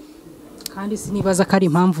impamvu, kandi sinibaza ko ari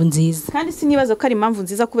impamvu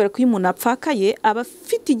nziza. Kubera ko iyo umuntu apfakaye aba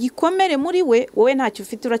afite igikomere muri we, wowe ntacyo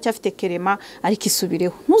ufite, uracyafite kerema, ariko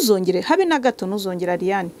isubireho. Ntuzongere habe na gato, ntuzongere.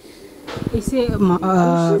 Ariane ese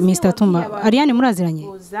Misitatuma Ariane muraziranye?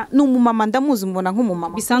 Ni umumama, ndamuzi, mubona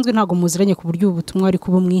nk'umumama bisanzwe, ntago muziranye ku buryo ubutumwa ari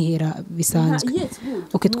kuba mwihera bisanzwe.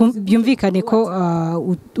 Okay, byumvikane ko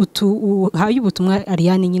haye ubutumwa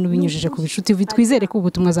Ariane nyine ubinyujije ku bicuti, twizere ko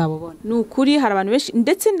ubutumwa zabubona. Ni ukuri hari abantu benshi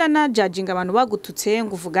ndetse ndanajudginga abantu bagututse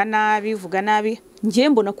ngo uvuga nabi. Ngiye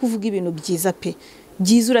mbona kuvuga ibintu byiza pe,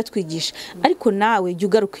 byiza uratwigisha, ariko nawe jya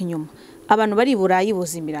ugaruka inyuma. Abantu bari Burayi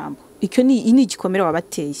boza imirambo, icyo ni igikomere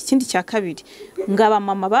wabateye. Ikindi cya kabiri, ngaba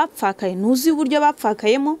mama bapfakaye, nuzi uburyo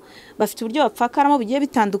bapfakayemo, bafite uburyo bapfakaramo bigiye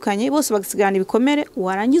bitandukanye, bose bagasigana ibikomere,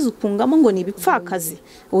 warangiza ukungamo ngo ni ibipfakazi.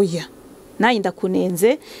 Oya, nayi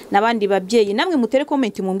ndakunenze. Nabandi babyeyi namwe mutere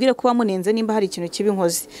comment mumbwire ko bamunenze nimba hari ikintu kibi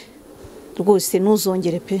nkoze. Rwose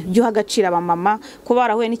ntuzongere pe, byo hagacira abamama ko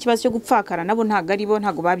barahuye n'ikibazo cyo gupfakara, nabo ntago ari bo,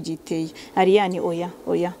 ntago babyiteye. Ariane oya,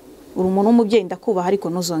 uri umuntu w'umubyeyi ndakubaha, ariko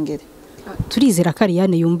ntuzongere. Turizera ko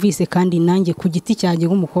Ariane yumvise, kandi nanjye ku giti cyanjye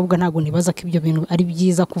nk'umukobwa ntago nibaza ko ibyo bintu ari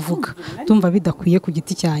byiza kuvuga. Tumva bidakwiye ku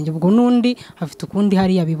giti cyanjye, ubwo nundi afite ukundi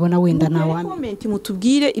hariya bibona wenda ntawamenya. Comment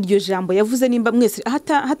mutubwire iryo jambo yavuze nimba mwese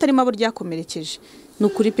hatarimo abo ryakomerekeje. Ni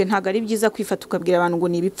ukuri pe, ntago ari byiza kwifata ukabwira abantu ngo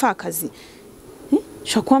ni ibipfakazi.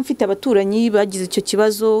 shaka kuba mfite abaturanyi bagize icyo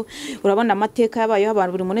kibazo, urabona amateka yabayeho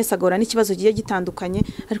abantu buri muntu wese agahura n'ikibazo kigiye gitandukanye,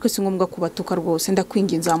 ariko si ngombwa kubatuka rwose,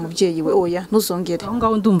 ndakwinginza mubyeyi we oya ntuzongere. aho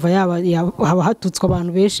ngaho ndumva haba hatutswe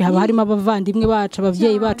abantu benshi, haba harimo abavandimwe bacu,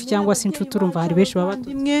 ababyeyi bacu cyangwa se inshuti, urumva hari benshi baba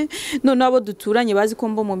batutswe. None abo duturanye bazi ko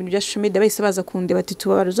mbo mu bintu bya social media bahise baza kunde bati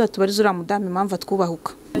tubabariza uriya mudamu impamvu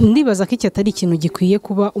atwubahuka. Ndibaza ko iki atari ikintu gikwiye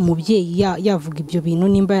kuba umubyeyi yavuga ibyo bintu,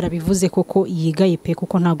 nimba yarabivuze koko yigaye pe,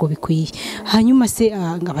 kuko ntago bikwiye. Hanyuma se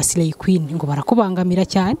abasirayi queen ngo barakubangamira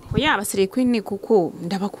cyane? Oya, abasirayi queen kuko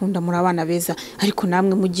ndabakunda, muri abana beza, ariko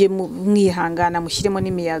namwe mujye mwihangana mushyiremo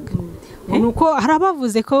n'imiyaga. Nuko hari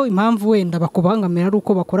abavuze ko impamvu wenda bakubangamira ari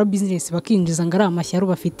uko bakora business bakinjiza ngara amashyaro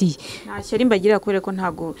bafitiye. Nta shyari mbagirira kubera ko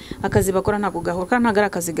ntago akazi bakora ntago gahora, kandi ntago ari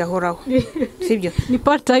akazi gahoraho. Sibyo? Ni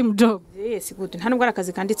part time job. Yes, good. Nta nubwo ari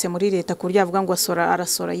akazi kanditse muri leta ku buryo avuga ngo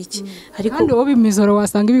arasora iki. Ariko kandi wowe imisoro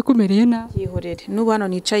wasanga ibikumereye na yihorere. Nubu hano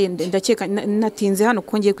nicaye ndakeka natinze hano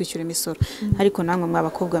ko ngiye kwishyura imisoro. Ariko namwe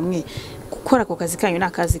mwabakobwa mwe gukora ako kazi kanyu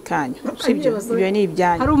n'akazi kanyu. Sibyo? Ibyo ni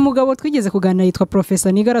ibyanyu. Hari umugabo twigeze kuganira yitwa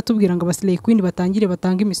Professor Niga aratubwira ngo abasirayi queen batangire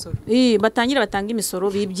batanga imisoro. Batanga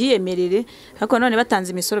imisoro bibyiyemerere, ariko none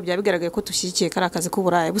batanze imisoro byabigaragaye ko tushyigikiye kari akazi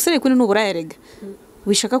k'uburaya. Busirayi queen n'uburaya rega.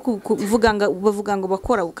 Wishaka bavuga ngo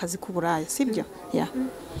bakora ukazi k'uburaya, sibyo? Ya.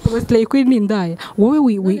 Abasirayi queen ni indaya. Wowe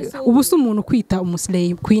ubusa umuntu kwita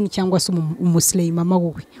umusirayi queen cyangwa se umusirayi mama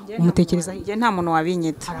wowe umutekereza nge nta muntu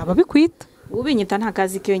wabinyita. Hari ababikwita. Ubinyita nta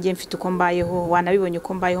kazi kiyo nge mfite uko mbayeho, wanabibonye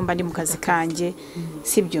uko mbayeho mba ndi mu kazi kanjye,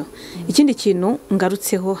 sibyo? Ikindi kintu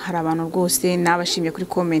ngarutseho, hari abantu rwose nabashimye kuri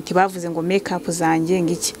comment bavuze ngo makeup zanjye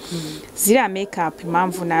ngiki. Ziriya makeup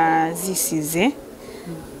impamvu nazisize,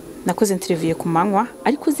 nakoze interview ku manywa,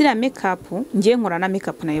 ariko ziriya makeup ngiye nkora na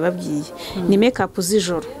makeup nayo babwiye ni makeup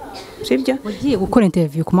z'ijoro. Sibyo? Wagiye gukora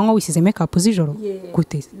interview ku manywa wisize makeup z'ijoro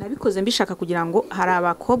gute? Nabikoze mbishaka kugira ngo hari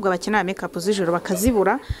abakobwa bakenera makeup z'ijoro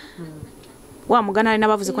bakazibura. Wa mugana hari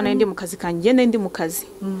nabavuze ko nari ndi mu kazi kanjye, ndi mu kazi.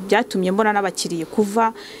 Byatumye mbona n'abakiriye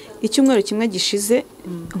kuva icyumweru kimwe gishize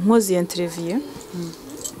nkoze interview.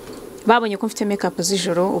 Babonye ko mfite makeup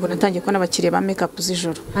z'ijoro, ubu natangiye ko n'abakiriye ba makeup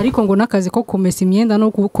z'ijoro. Ariko ngo nakazi ko kumesa imyenda no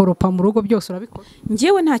gukoropa mu rugo byose urabikora?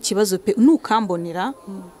 Ngewe nta kibazo pe, nukambonera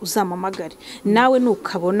uzamamagare. Nawe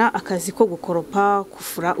nukabona akazi ko gukoropa,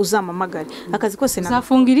 kufura uzamamagare. Akazi kose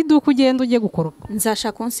uzafungira iduka ugenda ujye gukoropa.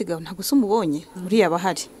 Nzashaka onsiga ntago sumubonye uriya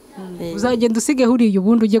bahari. Uzagenda usige huriye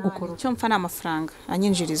ubundi ujye gukoropa. Cyo mfa n'amafaranga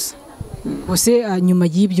anyinjiriza. Bose nyuma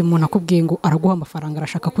y'ibyo umuntu akubwiye ngo araguha amafaranga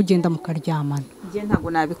arashaka kugenda mukaryamana. Ngiye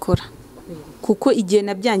ntago nabikora. Kuko igihe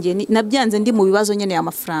nabyanze ndi mu bibazo nyene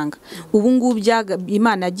y'amafaranga. Ubu ngubu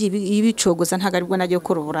Imana yagiye ibicogoza ntago aribwo nagiye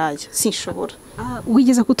gukora uburaya. Sinshobora.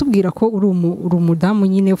 Wigeze kutubwira ko uri umudamu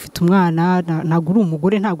nyine ufite umwana, ntago uri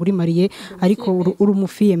umugore, ntago uri mariye, ariko uri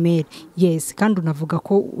umufiyemere. Yes, kandi unavuga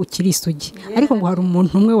ko ukiri isugi. Ariko ngo hari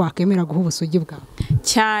umuntu umwe wakemera guha ubusugi bwawe.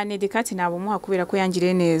 Cyane dekati nabo muha kubera ko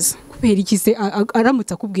yangiriye neza. Kubera iki se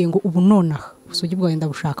aramutse akubwiye ngo ubu nonaha ubusugi bwawe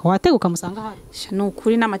ndabushaka, wateguka musanga hari?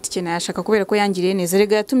 Nukuri n'amatike nayashaka kubera ko yangiriye neza.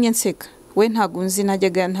 Rega yatumye nseka. We ntago nzi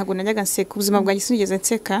ntago najyaga nseka, ubuzima bwanjye sinigeze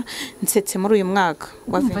nseka, nsetse muri uyu mwaka.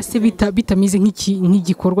 Wumva se bitamize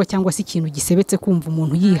nk'igikorwa cyangwa se ikintu gisebetse kumva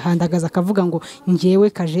umuntu yihandagaza akavuga ngo ngewe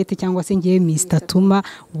Kajete cyangwa se ngewe Misitatuma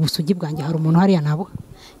ubusugi bwanjye hari umuntu hariya nabo?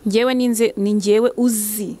 Ngewe ni ngewe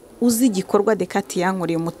uzi igikorwa dekati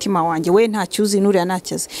yankoreye umutima wanjye. We nta cyuzi nuriya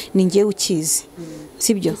nacyaze, ni ngewe ukizi.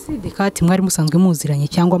 Sibyo? Dekati mwari musanzwe muziranye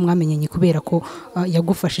cyangwa mwamenyanye kubera ko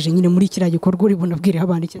yagufashije nyine muri kiriya gikorwa uri bunabwire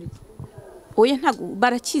abandi cyane? Oya ntago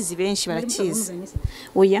barakizi, benshi barakizi.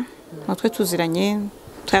 Oya natwe tuziranye,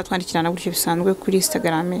 twatwandikirana gutyo bisanzwe kuri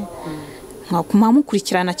Instagram.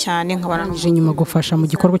 Mukurikirana cyane nkabana nyuma gufasha mu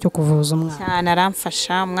gikorwa cyo kuvuza umwana. Cyane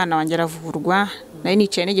aramfasha, umwana wanjye aravurwa. Nari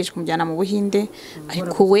nicaye negeje kumujyana mu Buhinde,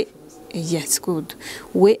 ariko we yes good.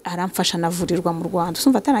 We aramfasha navurirwa mu Rwanda.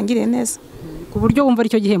 Usumva atarangiriye neza. Ku buryo wumva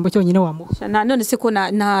aricyo gihembo cyonyine wamuha? None se ko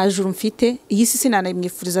na juru mfite, iyi si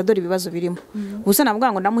sinanayimwifuriza dore ibibazo birimo. Gusa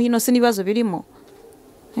navuga ngo ndamuhino se nibazo birimo.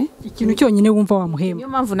 Ikintu cyonyine wumva wamuhemba. Niyo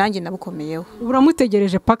mpamvu nanjye nabukomeyeho.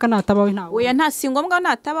 Uramutegereje paka natabawe ntawe? Oya nta singombwa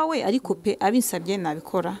natabawe, ariko pe abinsabye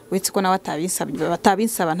nabikora. Wetse ko nawe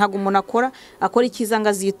batabinsaba ntago umuntu akora ikiza ngo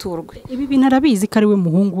aziturwe. Ibi bintu arabizi ko ari we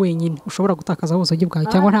muhungu wenyine ushobora gutakaza ubusugi bwawe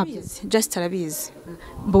cyangwa ntabyo? Just arabizi.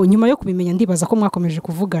 Mbo nyuma yo kubimenya ndibaza ko mwakomeje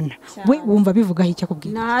kuvugana. We wumva bivuga iki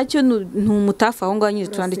akubwira? Ntacyo ntumutafa aho ngaho nyine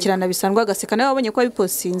turandikirana bisandwa agaseka, nawe wabonye ko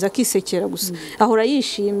abipostinze akisekera gusa. Ahora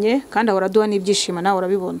yishimye kandi ahora duha n'ibyishimo, nawe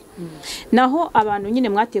urabibona. Naho abantu nyine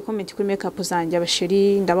mwatiye comment kuri makeup zanjye,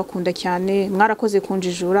 abasheri ndabakunda cyane, mwarakoze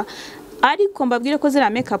kunjijura, ariko mbabwire ko zira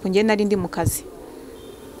makeup ngiye nari ndi mu kazi.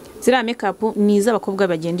 ziriya make up ni iz'abakobwa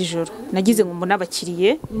bagenda ijoro nagize ngo mbona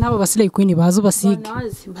abakiriye n'abo baslay queen bazo basiga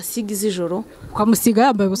basiga iz'ijoro ukamusiga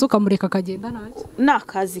yambaye ubusa ukamureka akagenda ntacyo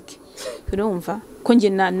n'akazi ke urumva ko njye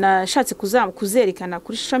nashatse kuzerekana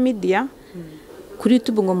kuri social media kuri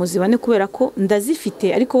YouTube ngo muzibane kubera ko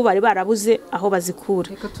ndazifite ariko bo bari barabuze aho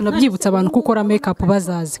bazikura. Reka tunabyibutsa abantu kuko ora make up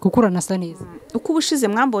bazazi kuko uranasa neza. Uko ubushize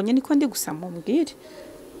mwambonye niko ndi gusa mumbwire.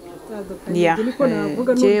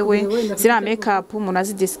 Jewe zira make up umuntu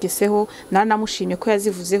azidiskeseho nanamushimye ko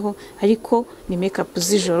yazivuzeho ariko ni make up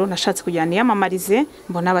z'ijoro nashatse kujyana yamamarize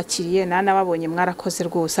mbona abakiriye nanababonye mwarakoze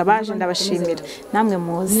rwose abaje ndabashimira namwe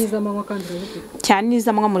muzi cyane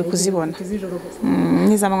nizamwa muri kuzibona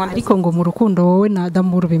nizamwa ariko ngo mu rukundo wowe na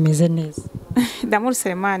Damuru bimeze neza. Damuru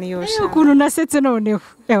Selemani yosha ukuntu nasetse noneho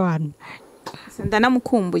ewana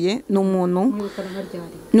ndanamukumbuye ni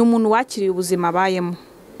umuntu wakiriye ubuzima bayemo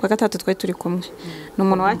kwa gatatu twari turi kumwe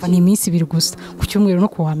n'umuntu wakiriye ni iminsi ibiri gusa ku cyumweru no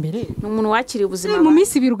kuwa mbere n'umuntu wakiriye ubuzima mu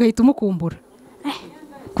minsi ibiri ugahita umukumbura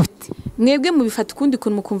gute mwebwe mu bifata kundi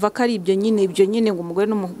kuntu mukumva ko ari ibyo nyine ngo umugore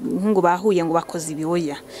n'umuhungu bahuye ngo bakoze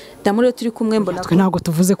ibihoya Damuru yo turi kumwe mbona twe ntago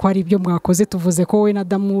tuvuze ko ari ibyo mwakoze tuvuze ko we na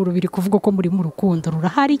Damuru biri kuvuga ko muri mu rukundo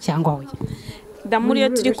rurahari cyangwa oya Damuru yo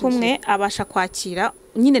turi kumwe abasha kwakira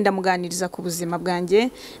nyine ndamuganiriza ku buzima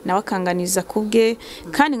bwanjye nawe akanganiriza kubwe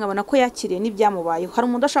kandi nkabona ko yakiriye n'ibyamubayeho hari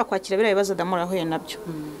umuntu ashaka kwakira bira bibazo Damuru ahuye nabyo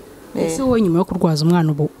ese wowe nyuma yo kurwaza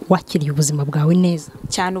umwana ubu wakiriye ubuzima bwawe neza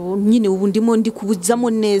cyane ubu nyine ubu ndimo ndi kubuzamo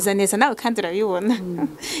neza nawe kandi urabibona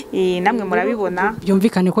namwe murabibona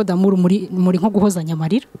byumvikane ko Damuru muri nko guhozanya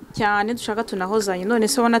amarira cyane dushaka tunahozanye none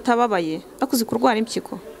se ubona atababaye akuzi kurwara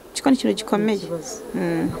impyiko kiko ni kintu gikomeye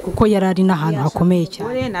kuko yarari n'ahantu hakomeye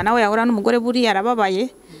cyane nawe yahura n'umugore buri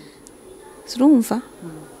yarababaye urumva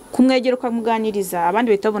kumwegera ukamuganiriza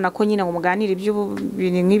abandi bitabona ko nyine ngo muganire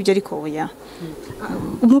iby'ibintu nk'ibyo ariko oya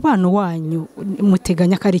umubano wanyu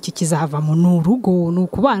muteganya ko ari iki kizavamo n'urugo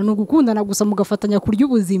n'ukubana n'ugukundana gusa mugafatanya kurya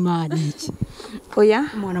ubuzima n'iki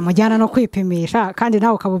oya umuntu amujyana no kwipimisha kandi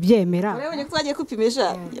nawe ukabubyemera urabonye ko twagiye kwipimisha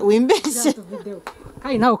wimbeshye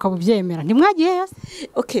kandi nawe ukabubyemera ntimwagiye yose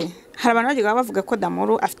okay hari abantu bagiye bavuga ko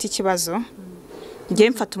Damuru afite ikibazo ngiye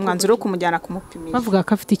mfata umwanzuro wo kumujyana kumupimisha bavuga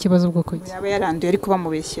ko afite ikibazo bwo kuki yaba yaranduye ariko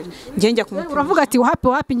bamubeshyera ngiye njya kumupimisha uravuga ati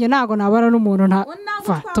wapi nge nago nabara n'umuntu nta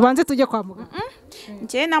tubanze tujye kwa muganga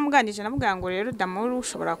ngiye namuganije namubwira ngo rero Damuru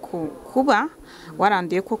ushobora kuba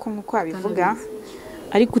waranduye koko nkuko abivuga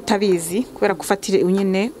ariko utabizi kubera gufatira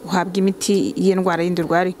nyine uhabwa imiti y'indwara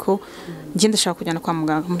y'indurwa ariko ngiye ndashaka kujyana kwa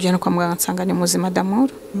muganga nsanga ni muzima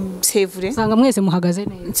Damuru sevure nsanga mwese muhagaze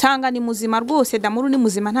neza nsanga ni muzima rwose Damuru ni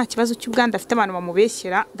muzima nta kibazo cy'ubwanda afite abantu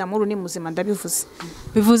bamubeshyera Damuru ni muzima ndabivuze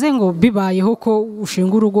bivuze ngo bibayeho ko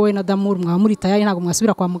ushinga urugo we na Damuru mwamurita yayi ntago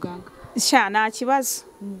mwasubira kwa muganga sha nta kibazo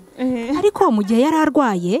ariko mu gihe yari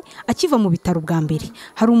arwaye akiva mu bitaro bwa mbere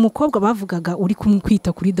hari umukobwa bavugaga uri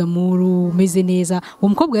kumwita kuri Damuru umeze neza uwo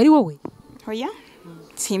mukobwa yari wowe oya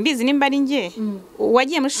simbizi nimba ari nge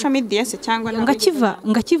wagiye muri social media se cyangwa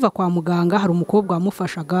ngakiva kwa muganga hari umukobwa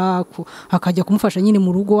wamufashaga akajya kumufasha nyine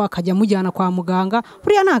mu rugo akajya mujyana kwa muganga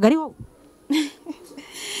buriya ntago ari wowe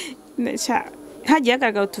hagiye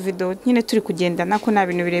hagaragara utuvido nyine turi kugendana ko nta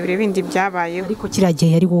bintu birebire bindi byabayeho ariko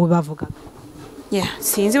kiragiye yari wowe bavugaga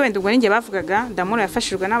sinzi wenda ubwo ninjye bavugaga Damuru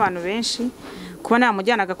yafashijwe n'abantu benshi kuba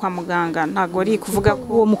namujyanaga kwa muganga ntago ari kuvuga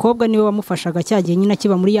ko uwo mukobwa niwe wamufashaga cyagiye nyine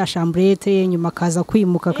akiba muri ya chambrette nyuma akaza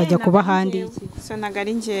kwimuka akajya kuba handi so ntago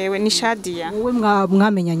ari njyewe ni Shadia wowe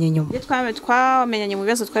mwamenyanye nyuma twamenyanye mu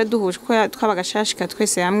bibazo twari duhuje ko twabaga shashika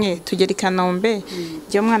twese hamwe tugera i Kanombe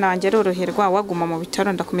njye umwana wanjye aroroherwa waguma mu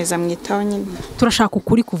bitaro ndakomeza mwitaho nyine turashaka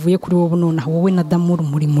ukuri kuvuye kuri wowe none wowe na Damuru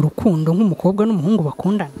muri mu rukundo nk'umukobwa n'umuhungu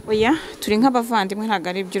bakundana oya turi nk'abavandimwe ntago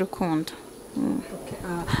ari iby'urukundo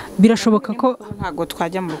birashoboka ko ntago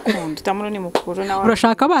twajya mu rukundo Damuru ni mukuru nawe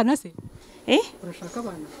urashaka abana se urashaka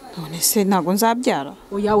abana none se ntago nzabyara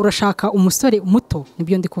oya urashaka umusore muto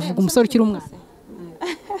nibyo ndi kuvuga umusore ukiri umwana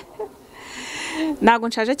ntago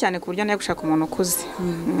nshaje cyane ku buryo nayo gushaka umuntu ukuze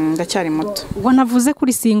ndacyari muto wanavuze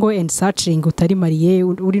kuri single and searching utari mariye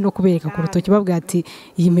uri no kubereka ku rutoki babwira ati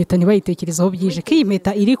iyi mpeta ntibayitekerezaho byije ko iyi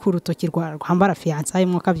mpeta iri ku rutoki rwambara fiance ayo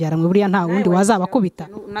mwakabyara mwe buriya nta wundi wazaba kubita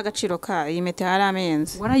n'agaciro ka iyi mpeta yari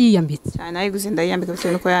amenze warayiyambitse cyane ayiguze ndayiyambika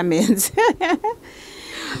bitewe nuko yamenze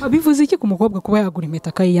bivuze iki ku mukobwa kuba yagura impeta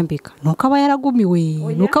akayiyambika nuko aba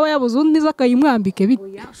yaragumiwe nuko aba yabuze undi neza akayimwambike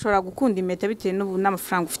bite ushobora gukunda impeta bitewe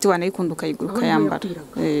n'amafaranga ufite wanayikunda ukayigura ukayambara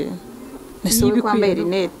ese uri kwambaye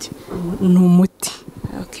rinete ni umuti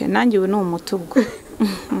nanjye ubu ni umuti ubwo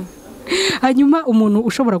hanyuma umuntu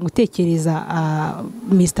ushobora gutekereza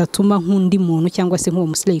Misitatuma nk'undi muntu cyangwa se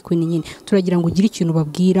nk'uwo Slay Queen nyine turagira ngo ugire ikintu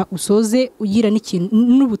babwira usoze ugira n'ikintu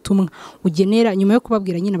n'ubutumwa ugenera nyuma yo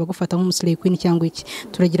kubabwira nyine bagufata nk'Slay Queen cyangwa iki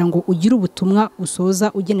turagira ngo ugire ubutumwa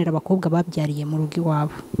usoza ugenera abakobwa babyariye mu rugo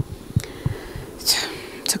iwabo.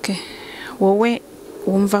 Okay. Wowe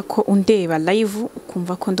wumva ko undeba live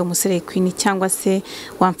ukumva ko ndo Slay Queen cyangwa se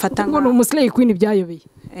wamfata ngo Slay Queen byayobeye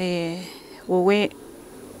wowe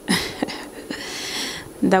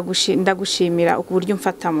ndagushimira uburyo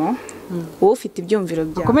mfatamo wowe ufite ibyumviro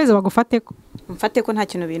byawe ukomeze bagufate ko mfate ko nta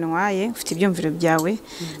kintu bintwaye ufite ibyumviro byawe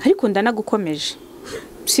ariko ndanagukomeje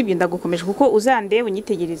sibye ndagukomeje kuko uzandebe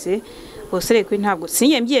unyitegereze Slay Queen ntabwo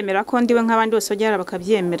sinyembyemera ko ndiwe nk'abandi bose bajya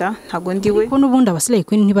bakabyemera ntabwo ndiwe ko nubundi Slay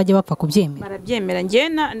Queen ntibajya bapfa kubyemera barabyemera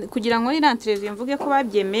ngena kugira ngo ni interview mvuge ko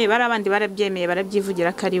babyemeye barabandi barabyemeye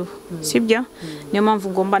barabyivugira karibo sibyo niyo mpamvu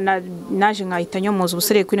ngomba naje nkahita nyomoza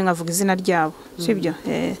Slay Queen nkavuga izina ryabo sibyo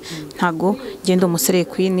ntago genda Slay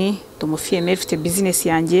Queen ndumufiyeme ufite business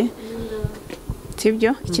yanjye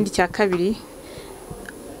sibyo ikindi cya kabiri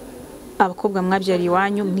abakobwa mwabyari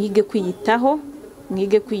iwanyu mwige kwiyitaho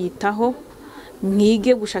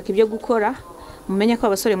mwige gushaka ibyo gukora mumenye ko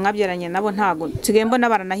abasore mwabyaranye nabo ntago nsigaye mbona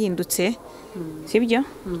baranahindutse sibyo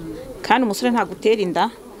kandi umusore ntago utera inda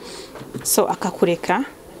so akakureka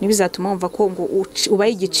nibizatuma wumva ko ngo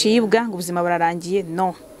ubaye igicibwa ngo ubuzima burarangiye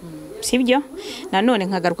no sibyo nanone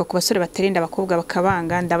nkagaruka ku basore baterinda abakobwa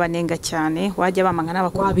bakabanga ndabanenga cyane wajya bamanga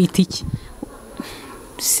n'abakobwa bita iki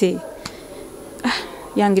se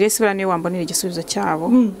Yangiresi baraniye wambonera igisubizo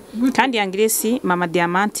cyabo kandi Yangiresi mama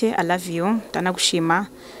Diamante I love you ndanagushima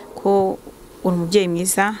ko uri umubyeyi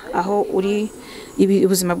mwiza aho uri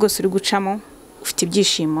ubuzima bwose uri gucamo ufite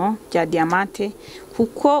ibyishimo bya Diamante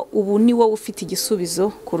kuko ubu ni wowe ufite igisubizo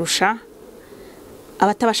kurusha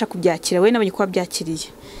abatabasha kubyakira we nabonye ko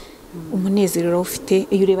byakiriye umunezero ufite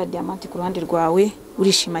iyo ureba Diamante ku ruhande rwawe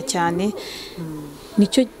urishima cyane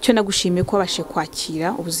nicyo cyo nagushimiye ko abashe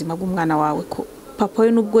kwakira ubuzima bw'umwana wawe ko papa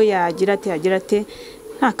we nubwo yagira ate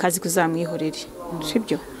nta kazi kuzamwihorere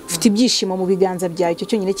sibyo ufite ibyishimo mu biganza byawe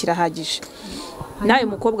cyo nyine kirahagije nawe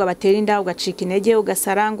mukobwa batera inda ugacika intege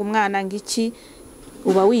ugasaranga umwana ngiki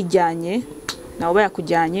uba wijyanye nawe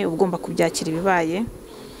bayakujyanye ugomba kubyakira ibibaye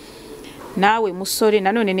nawe musore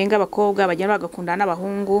nanone nenga abakobwa bagenda bagakundana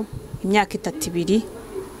n'abahungu imyaka 3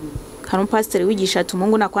 hari pastor wigisha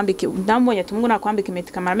tumungu nakwambike ndambonye tumungu nakwambika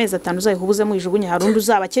impeta kamara amezi 5 uzayihubuze mu ijugunye harundi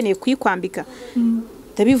uzaba akeneye kuyikwambika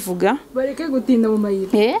ndabivuga bareke gutinda mu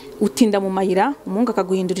mayira utinda mu mayira umungu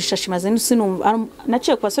akaguhindura ishashi maze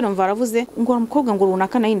naciye kwa sore mva aravuze ngo umukobwa ngo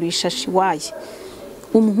runaka nahinduye ishashi waye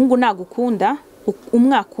umuhungu nagukunda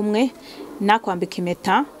umwaka umwe nakwambika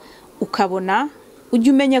impeta ukabona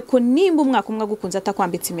ujye umenya ko nimba umwaka umwe gukunza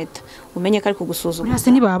atakwambitse impeta umenye ko ari kugusuzuma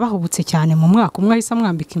hase niba bahubutse cyane mu mwaka umwe ahise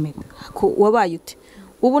amwambika impeta ko wabaye ute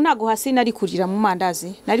ubu nago hasi nari kurira mu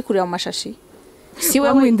mandazi nari kurira mu mashashi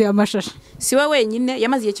siwe winde amashashi siwe wenyine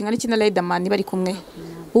yamaze igihe kingana cy'ina Riderman bari kumwe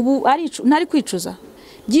ubu nari kwicuza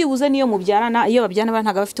byibuze niyo mubyarana iyo babyana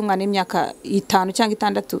ntaga bafite umwana w'imyaka 5 cyangwa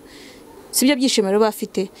 6 sibyo byishimiro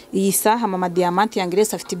bafite iyi saha mama Diamante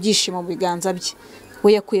Yangiresi afite ibyishimo mu biganza bye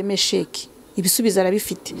we yakuyeme sheki ibisubizo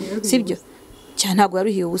arabifite sibyo cyane ntago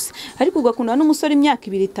yaruhiye ubusa ariko ugakunda n'umusore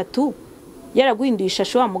imyaka 2-3 yaraguhinduye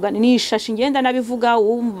ishashi wa mugani ni ishashi ngenda nabivuga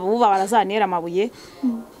uba barazanera amabuye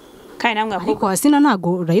kandi namwe ariko Assinah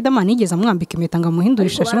ntago Riderman yigeze amwambika impeta ngo amuhindure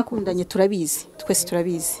ishashi nakundanye turabizi twese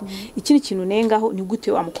turabizi ikindi kintu nengaho ni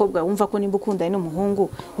gute wa mukobwa wumva ko nimba ukundanye n'umuhungu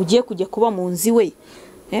ugiye kujya kuba mu nzi we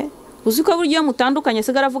uzi ko buryo mutandukanye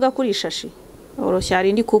sigara avuga kuri ishashi oroshya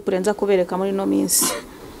rindi couple nza kubereka muri no minsi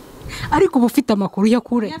ariko ubu ufite amakuru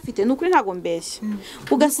yakure yafite nukuri ntago mbeshya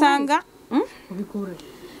ugasanga ubikure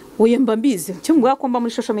oye mba mbizi cyo mbwa ko mba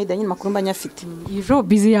muri social media nyine makuru mba nyafite ijo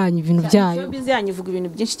busy yanyu ibintu byayo busy yanyu ivuga ibintu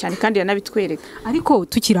byinshi cyane kandi yanabitwereka ariko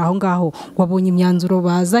tukiri aho ngaho wabonye imyanzuro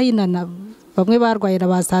bazayina na bamwe barwaye na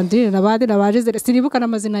basandrine nabandi nabaje siribuka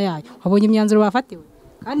n'amazina yayo wabonye imyanzuro bafatiwe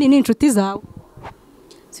kandi ni inshuti zawe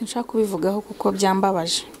sinshaka kubivugaho kuko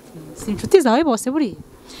byambabaje si inshuti zawe bose buri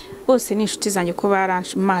bose ni inshuti zanjye ko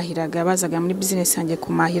baranshimahiraga bazaga muri business yanjye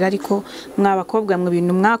kumahira ariko mwabakobwa mwe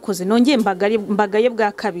ibintu mwakoze nongeye mbagaye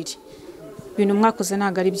bwa kabiri ibintu mwakoze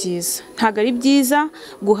ntago ari byiza ntago ari byiza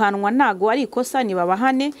guhanwa nago ari ikosa ni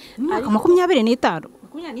babahane 25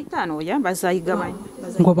 oya bazayigabanya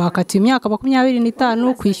ngo bakatiye imyaka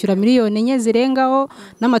 25 kwishyura miliyoni enye zirengaho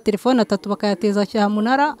n'amatelefone 3 bakayateza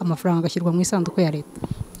cyamunara amafaranga agashyirwa mu isanduku ya leta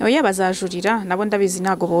oya bazajurira nabo ndabizi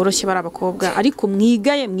nago boroshye bari abakobwa ariko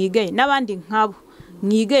mwigaye n'abandi nkabo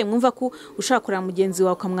mwigaye mwumva ko ushaka kureba mugenzi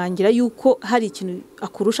wawe ukamwangira yuko hari ikintu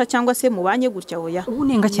akurusha cyangwa se mubanye gutya oya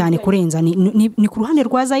unenga cyane kurenza ni ku ruhande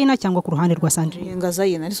rwa Zayina cyangwa ku ruhande rwa Sandrine nenga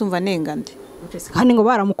Zayina ari sumva nenga nde kandi ngo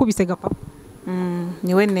baramukubise gapapa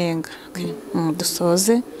niwe nenga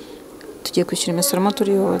dusoze tugiye kwishyura imisoro mo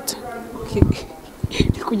turi yota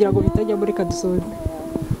kugira ngo bitajya muri kadusoze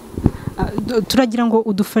turagira ngo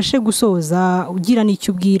udufashe gusoza ugira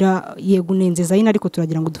n'icyo ubwira yego unenze Zayina ariko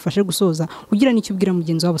turagira ngo udufashe gusoza ugira n'icyo ubwira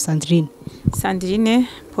mugenzi wabo Sandrine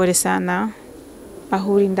pole sana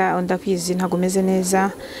aho uri ndakwizi ntago umeze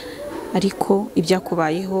neza ariko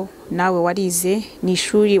ibyakubayeho nawe warize ni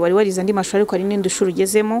ishuri wari warize andi mashuri ariko ari n'indi shuri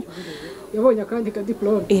ugezemo yabonye kandi ka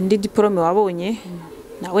diplome indi diplome wabonye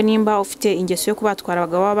nawe nimba ufite ingeso yo kubatwara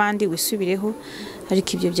abagabo b'abandi wisubireho ariko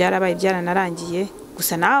ibyo byarabaye byaranarangiye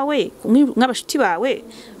gusa nawe nk'abashuti bawe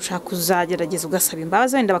ushaka kuzagerageza ugasaba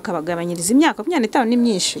imbabazi wenda bakabagabanyiriza imyaka 25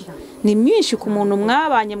 ni myinshi ku muntu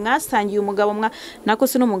mwabanye mwasangiye umugabo nako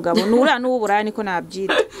se n'umugabo nura n'uburaya niko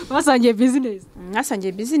nabyita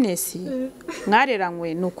mwasangiye business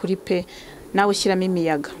mwareranywe n'ukuri pe nawe ushyiramo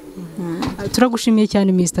imiyaga turagushimiye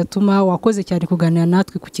cyane Misitatuma wakoze cyane kuganira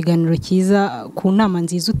natwe ku kiganiro cyiza ku nama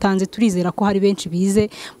nziza utanze turizera ko hari benshi bize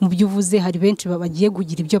mu byo uvuze hari benshi bagiye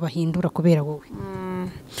kugira ibyo bahindura kubera wowe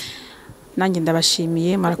nanjye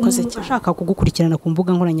ndabashimiye marakoze cyane ashaka kugukurikirana ku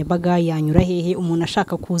mbuga nkoranyambaga yanyura hehe umuntu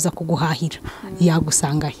ashaka kuza kuguhahira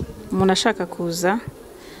yagusanga he umuntu ashaka kuza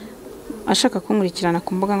ashaka kunkurikirana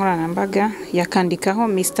ku mbuga nkoranyambaga yakandikaho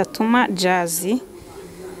Misitatuma Jazz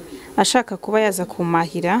ashaka kuba yaza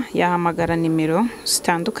kumahira yahamagara nimero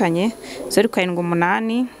zitandukanye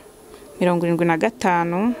 0788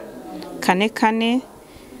 75 44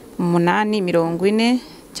 840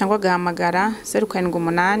 cyangwa gahamagara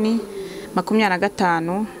 0788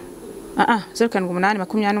 25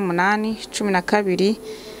 0788 12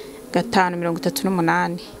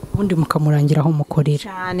 538 ubundi mukamurangira aho mukorera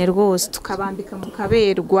cyane rwose tukabambika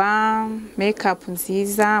mukaberwa makeup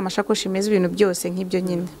nziza amashakoshi meza ibintu byose nk'ibyo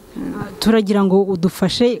nyine turagira ngo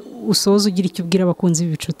udufashe usoze ugira icyo ubwira abakunzi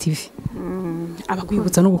b'ibicu TV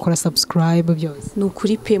abakwibutsa no gukora subscribe byose ni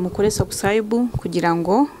ukuri pe mukore subscribe kugira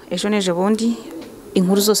ngo ejo neje bundi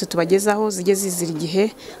inkuru zose tubagezaho zijye zizira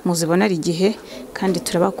igihe muzibonera igihe kandi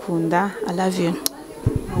turabakunda I love you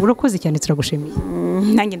urakoze cyane turagushimiye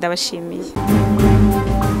nanjye ndabashimiye